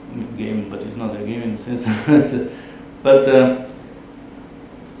 but it's not a game in the sense. But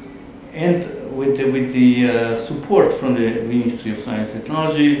and with the support from the Ministry of Science and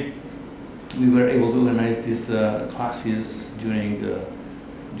Technology, we were able to organize these classes during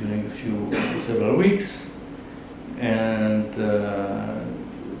several weeks, and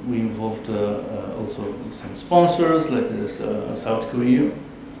we involved also some sponsors like this South Korea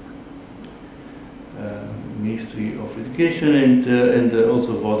Ministry of Education, and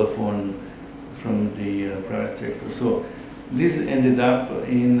also Vodafone from the private sector. So this ended up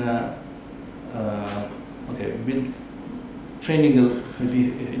in training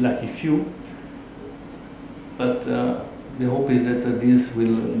maybe lucky few, but the hope is that this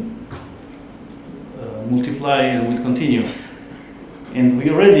will multiply and will continue. And we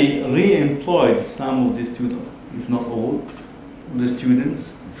already re-employed some of the students, if not all, the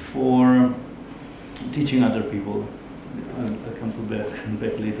students, for teaching other people. I'll come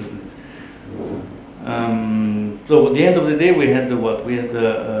back later to this. So at the end of the day, we had what? We had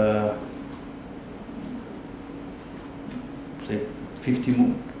say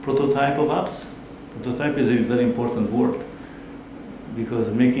 50 prototype of apps. Prototype is a very important word, because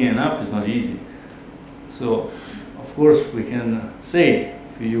making an app is not easy. So of course we can say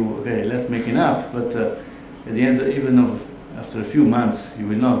to you, okay, let's make an app, but at the end, even after a few months, you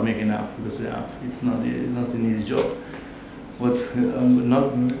will not make an app, because the app it's not an easy job. What I'm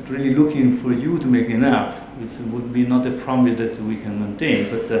not really looking for you to make an app. It would be not a promise that we can maintain,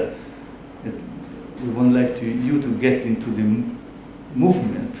 but we would like you to get into the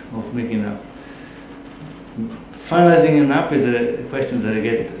movement of making an app. Finalizing an app is a question that I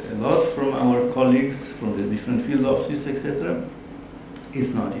get a lot from our colleagues from the different field offices, etc.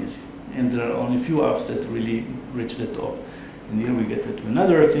 It's not easy, and there are only a few apps that really reach the top. And here we get to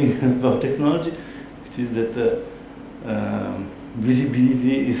another thing about technology, which is that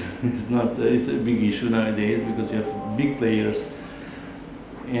visibility is a big issue nowadays, because you have big players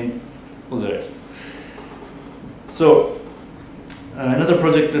and all the rest. So another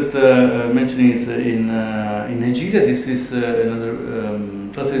project that I'm mentioning is in Nigeria. This is another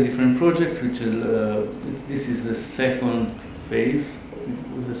totally different project, which this is the second phase.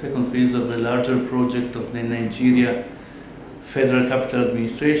 It was the second phase of a larger project of the Nigeria Federal Capital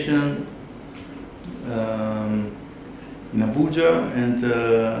Administration in Abuja, and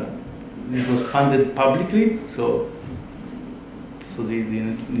this was funded publicly. So the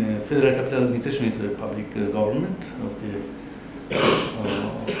Federal Capital Administration is a public government of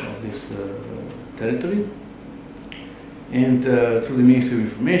this territory, and through the Ministry of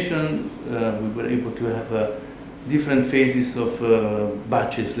Information, we were able to have different phases of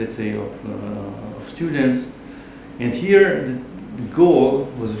batches, let's say, of students. And here, the goal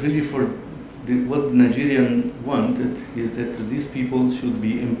was really for what the Nigerian wanted is that these people should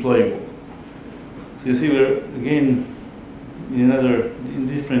be employable. So you see, we're again in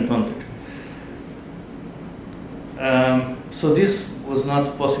different context. So this was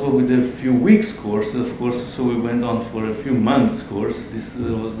not possible with a few weeks course, of course. So we went on for a few months course. This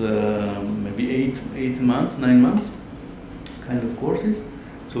was maybe 8 months, 9 months kind of courses.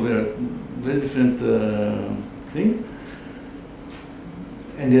 So we are very different thing.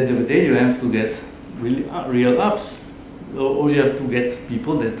 And at the end of the day, you have to get really real apps, or you have to get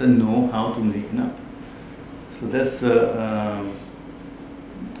people that know how to make an app. So that's a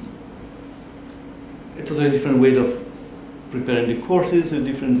totally different way of preparing the courses, a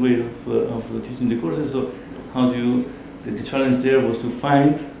different way of teaching the courses. So how do you, the challenge there was to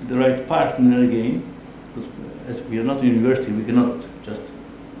find the right partner again, because as we are not a university, we cannot just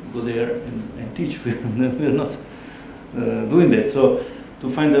go there and teach. We are not doing that. So to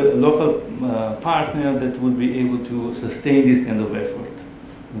find a local partner that would be able to sustain this kind of effort.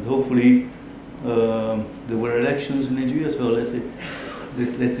 And hopefully, there were elections in Nigeria, so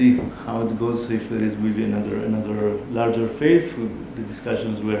let's see how it goes, if there is really another larger phase. The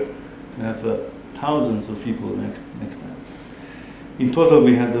discussions were to have thousands of people next time. In total,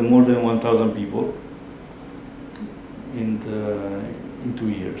 we had more than 1,000 people in 2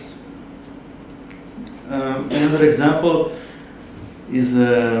 years. Another example is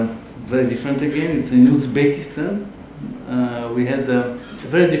very different again. It's in Uzbekistan. We had a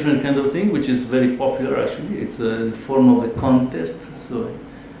very different kind of thing, which is very popular actually. It's a form of a contest. So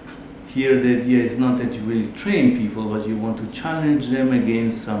here the idea is not that you really train people, but you want to challenge them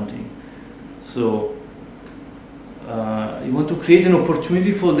against something. So you want to create an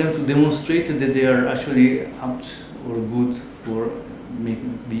opportunity for them to demonstrate that they are actually apt or good for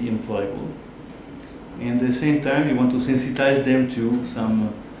be employable. And at the same time, you want to sensitize them to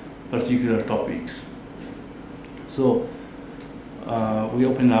some particular topics. So we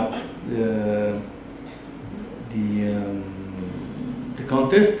open up the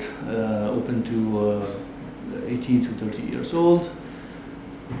contest, open to 18 to 30 years old,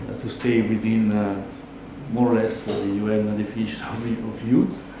 to stay within more or less the UN definition of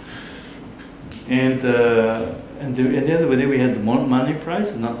youth. And at the end of the day, we had the money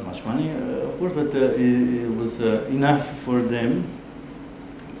prize, not much money, of course, but it was enough for them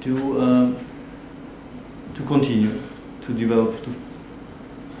to continue to develop, to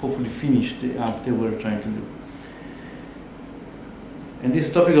hopefully finish the app they were trying to do. And this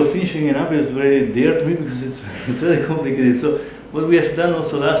topic of finishing an app is very dear to me because it's very complicated. So what we have done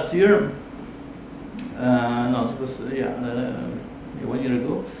also last year, no, it was 1 year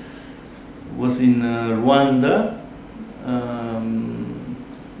ago, was in Rwanda,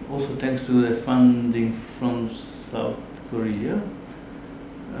 also thanks to the funding from South Korea.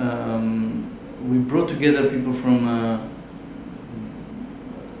 We brought together people from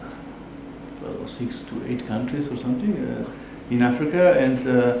 6 to 8 countries or something in Africa, and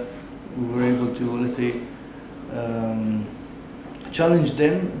we were able to, let's say, challenge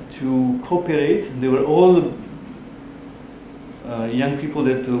them to cooperate. They were all young people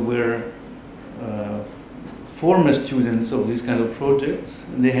that were former students of these kind of projects.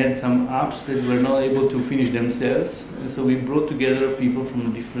 They had some apps that were not able to finish themselves, and so we brought together people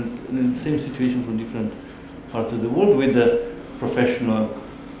from different, in the same situation from different parts of the world, with a professional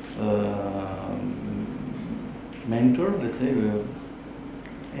mentor, let's say,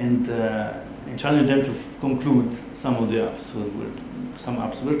 and challenged them to conclude some of the apps. So some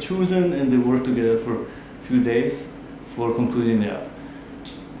apps were chosen, and they worked together for a few days for concluding the app.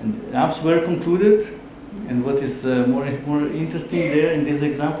 And the apps were concluded, and what is more interesting there in this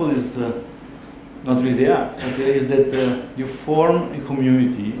example is not really the app, but is that you form a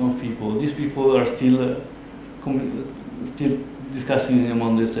community of people. These people are still discussing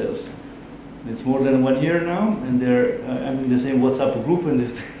among themselves. It's more than 1 year now, and they're I'm in the same WhatsApp group, and they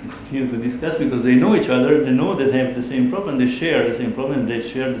continue to discuss because they know each other. They know that they have the same problem. They share the same problem. And they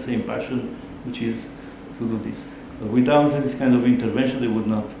share the same passion, which is to do this. But without this kind of intervention, they would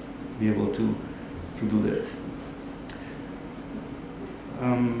not be able to do that.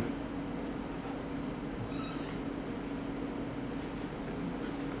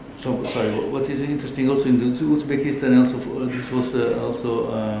 So sorry. What is interesting also in Uzbekistan, also this was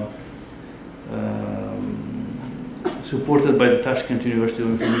also supported by the Tashkent University of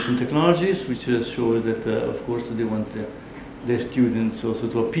Information Technologies, which shows that of course they want their students also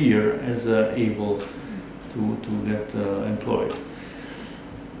to appear as able to get employed.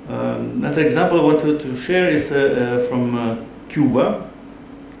 Another example I wanted to share is from Cuba.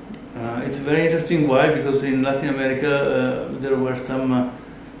 It's very interesting. Why? Because in Latin America there were some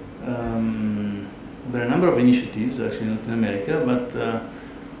there are a number of initiatives actually in Latin America, but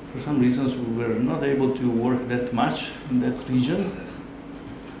for some reasons we were not able to work that much in that region.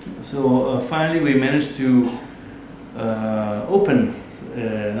 So finally we managed to open.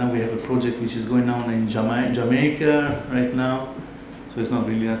 Now we have a project which is going on in Jamaica right now. So it's not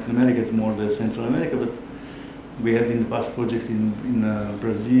really Latin America, it's more the Central America, but we had in the past projects in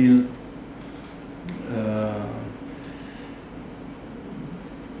Brazil.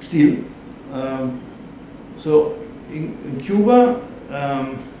 Still, so in Cuba,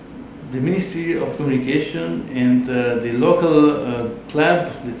 the Ministry of Communication and the local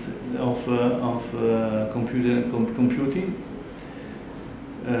club of computing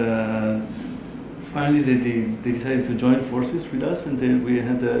finally they decided to join forces with us, and then we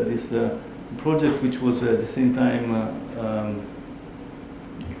had this project which was at the same time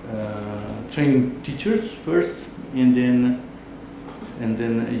training teachers first, and then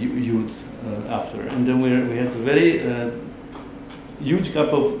youth after. And then we had a very huge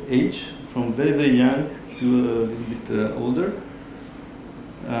gap of age, from very, very young to a little bit older.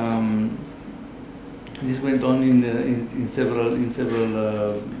 This went on in several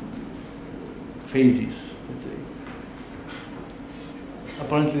phases, let's say.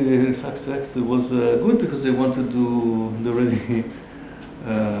 Apparently the success was good because they wanted to, they already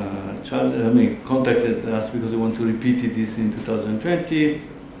contacted us because they want to repeat this in 2020,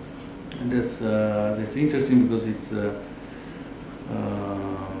 and that's interesting because it's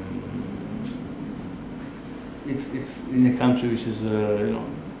in a country which is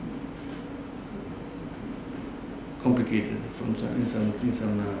complicated in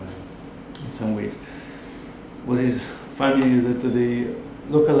some ways. What is funny is that they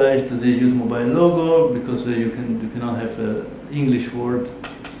localized the Youth Mobile logo because you cannot have an English word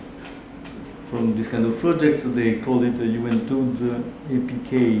from this kind of project, so they called it Juventud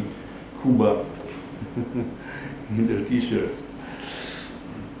APK Cuba in their T-shirts.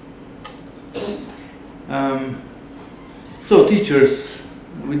 So teachers,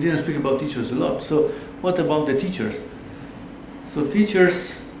 we didn't speak about teachers a lot. So what about the teachers? So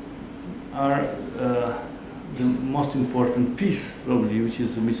teachers are the most important piece, probably, which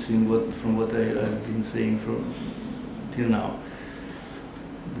is missing from what I've been saying till now.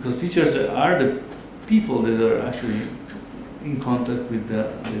 Because teachers are the people that are actually in contact with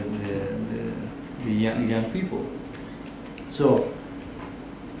the young people. So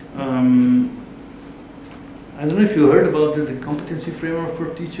I don't know if you heard about the competency framework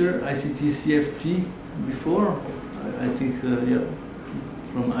for teacher, ICT CFT, before. I think, yeah,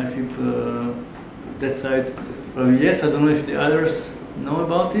 from IFIP, that side, probably yes. I don't know if the others know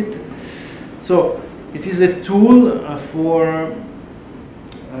about it. So it is a tool for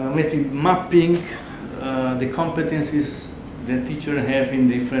maybe mapping the competencies the teacher have in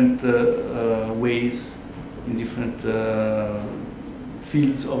different ways, in different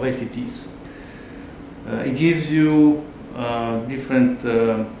fields of ICTs. It gives you different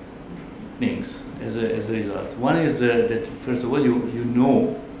things as a result. One is that first of all you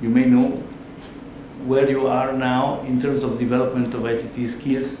may know where you are now in terms of development of ICT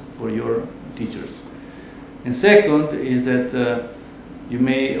skills for your teachers. And second is that you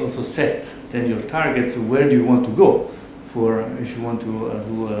may also set then your targets. Where do you want to go for if you want to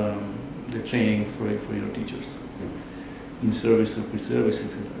do the training for your teachers in service or pre-service,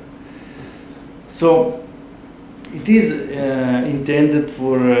 etc. So it is intended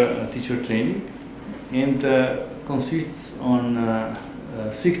for teacher training and consists on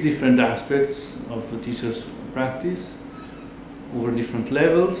 6 different aspects of a teacher's practice over different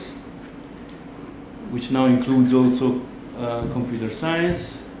levels, which now includes also computer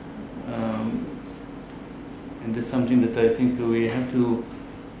science, and that's something that I think we have to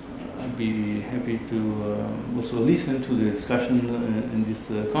be happy to also listen to the discussion in this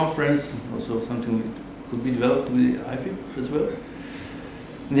conference. Also something that could be developed with IFIP as well.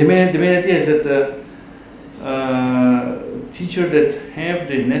 The main idea is that teachers that have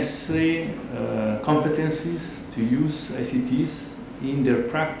the necessary competencies to use ICTs in their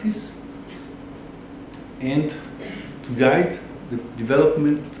practice and to guide the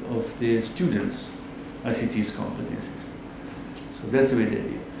development of the students' ICT's competencies. So that's the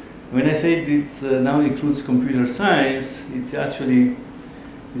idea. When I say it now includes computer science, it's actually,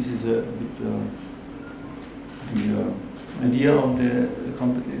 this is a bit the idea of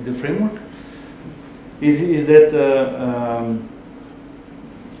the framework, is that,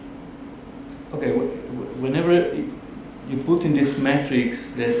 okay, whenever you put in this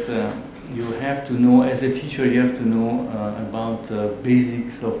matrix that you have to know, as a teacher, you have to know about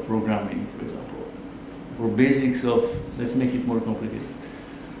basics of programming, for example, or basics of, let's make it more complicated,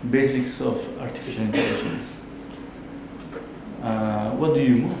 basics of artificial intelligence. What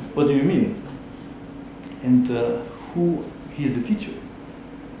do you mean? And who is the teacher?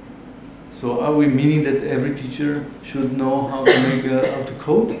 So are we meaning that every teacher should know how to make how to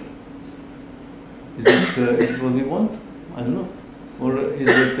code? Is it what we want? I don't know. Or is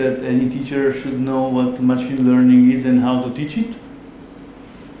it that any teacher should know what machine learning is and how to teach it?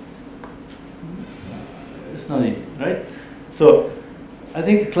 It's not easy, right? So I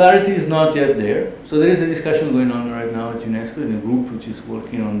think clarity is not yet there. So there is a discussion going on right now at UNESCO in a group which is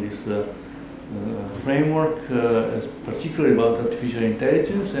working on this framework, particularly about artificial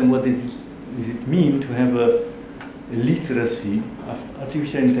intelligence and what does it mean to have a literacy,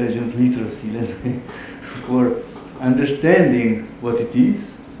 artificial intelligence literacy, let's say, for understanding what it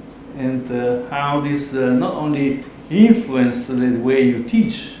is and how this not only influences the way you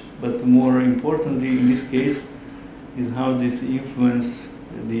teach, but more importantly in this case is how this influences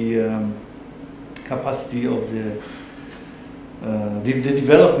the capacity of the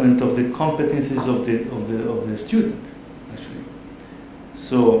development of the competencies of the student, actually.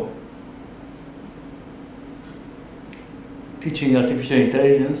 So teaching artificial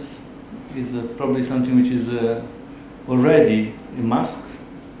intelligence is probably something which is already a must.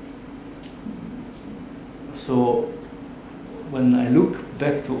 So when I look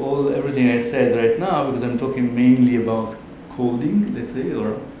back to everything I said right now, because I'm talking mainly about coding, let's say,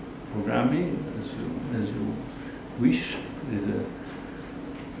 or programming, as you wish. There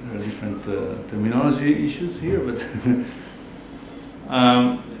are different terminology issues here, but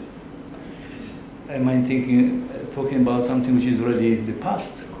am I talking about something which is already the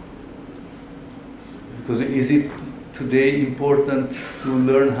past? Because is it today important to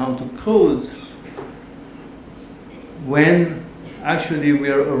learn how to code when actually we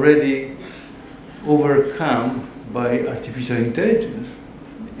are already overcome by artificial intelligence,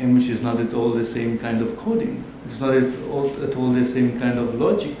 and which is not at all the same kind of coding? It's not at all the same kind of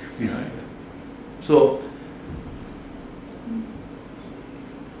logic behind. So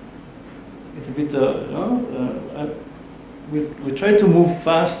it's a bit, we try to move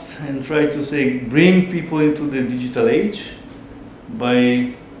fast and try to say, bring people into the digital age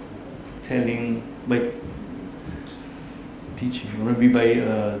by teaching, or maybe by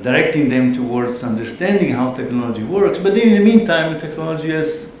directing them towards understanding how technology works. But in the meantime, the technology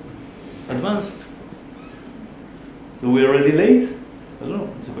has advanced. So we're already late? I don't know,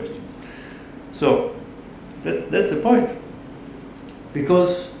 it's a question. So that's the point.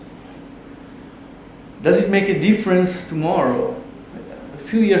 Because does it make a difference tomorrow? A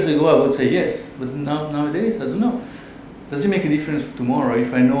few years ago I would say yes, but nowadays I don't know. Does it make a difference tomorrow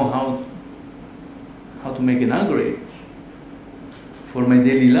if I know how to make an algorithm for my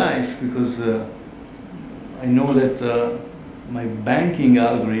daily life? Because I know that my banking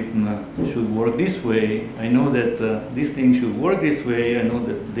algorithm should work this way. I know that this thing should work this way. I know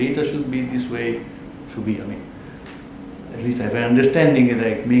that data should be this way. Should be, I mean, at least I have an understanding and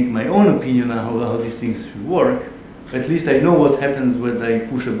I make my own opinion on how these things should work. At least I know what happens when I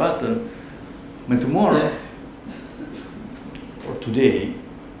push a button. But tomorrow, or today,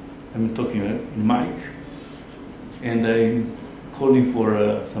 I'm talking in mic, and I'm calling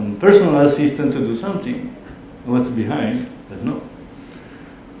for some personal assistant to do something. What's behind? I don't know.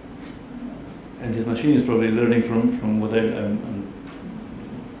 And this machine is probably learning from what I'm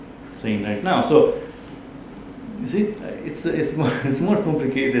saying right now. So you see, it's more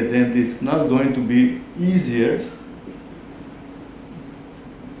complicated, and it's not going to be easier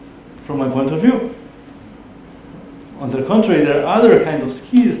from my point of view. On the contrary, there are other kind of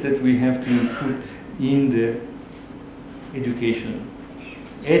skills that we have to put in the education.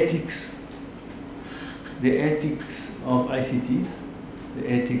 Ethics, the ethics of ICTs, the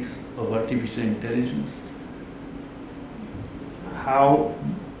ethics of artificial intelligence, how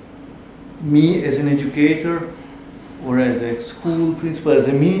me as an educator or as a school principal, as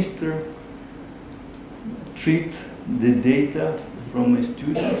a minister, treat the data from my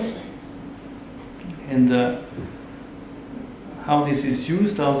students, and how this is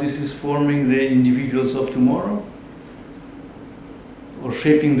used, how this is forming the individuals of tomorrow, or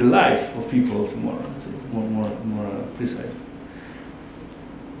shaping the life of people of tomorrow, more precise.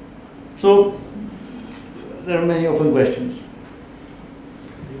 So there are many open questions.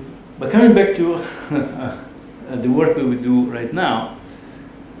 But coming back to the work we do right now,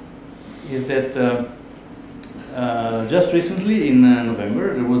 is that just recently in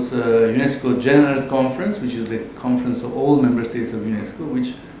November there was a UNESCO General Conference, which is the conference of all member states of UNESCO,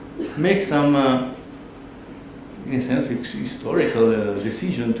 which makes some, in a sense, historical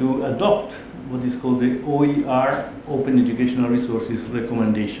decision to adopt what is called the OER, Open Educational Resources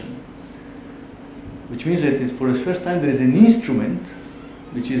Recommendation, which means that for the first time there is an instrument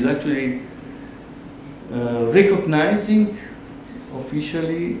which is actually recognizing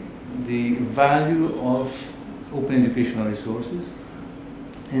officially the value of open educational resources,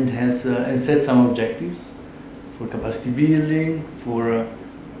 and has and set some objectives for capacity building, for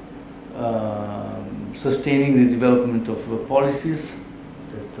sustaining the development of policies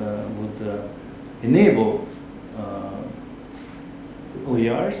that would enable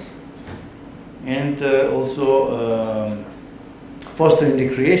OERs, and also fostering the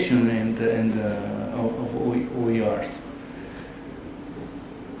creation of OERs.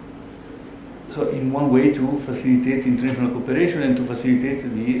 So in one way to facilitate international cooperation and to facilitate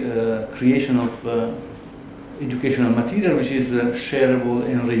the creation of educational material which is shareable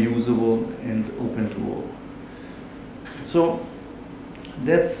and reusable and open to all. So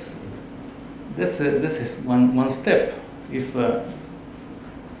that's one step. If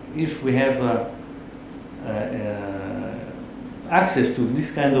we have access to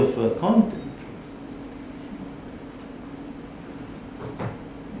this kind of content,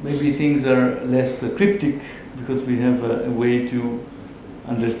 maybe things are less cryptic because we have a way to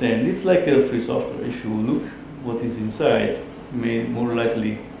understand. It's like a free software. If you look what is inside, you may more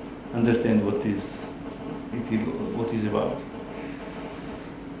likely understand what is about.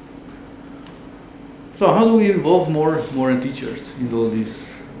 So how do we involve more teachers in all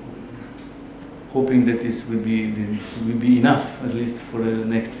this, hoping that this will be enough, at least for the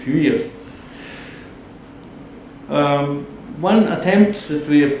next few years? One attempt that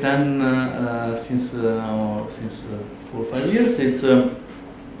we have done since 4 or 5 years is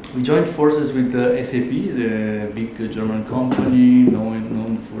we joined forces with SAP, the big German company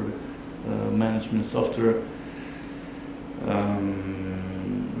known for management software,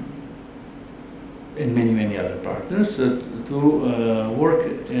 and many other partners to work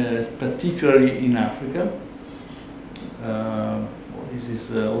particularly in Africa. This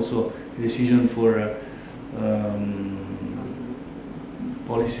is also a decision for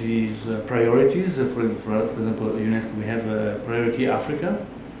policies, priorities. For example, UNESCO, we have Priority Africa,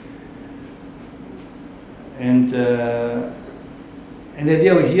 and the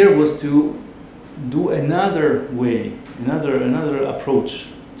idea here was to do another way, another approach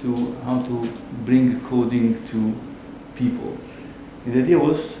to how to bring coding to people. And the idea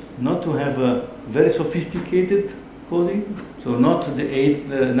was not to have a very sophisticated coding, so not the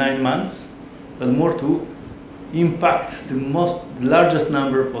 8-9 months, but more to impact the largest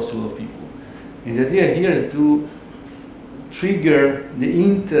number possible of people. And the idea here is to trigger the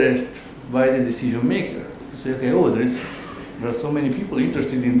interest by the decision maker. To say, okay, oh, there are so many people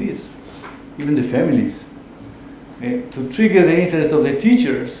interested in this, even the families. Okay? To trigger the interest of the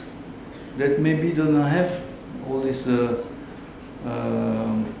teachers that maybe do not have all this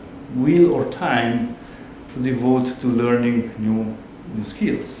will or time to devote to learning new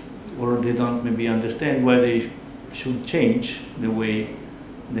skills, or they don't maybe understand why they should change the way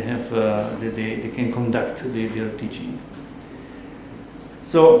they have they can conduct their teaching.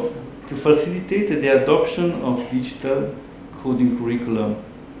 So to facilitate the adoption of digital coding curriculum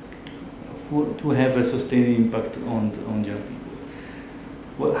to have a sustained impact on young people.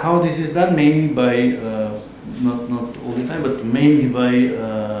 Well, how this is done? Mainly by not all the time, but mainly by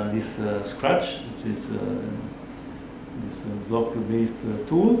this Scratch, which is this block-based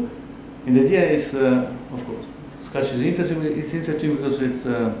tool. And the idea is, of course, Scratch is interesting. It's interesting because it's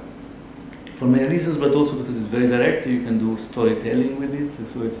for many reasons, but also because it's very direct. You can do storytelling with it,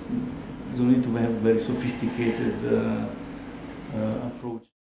 so you don't need to have very sophisticated approach.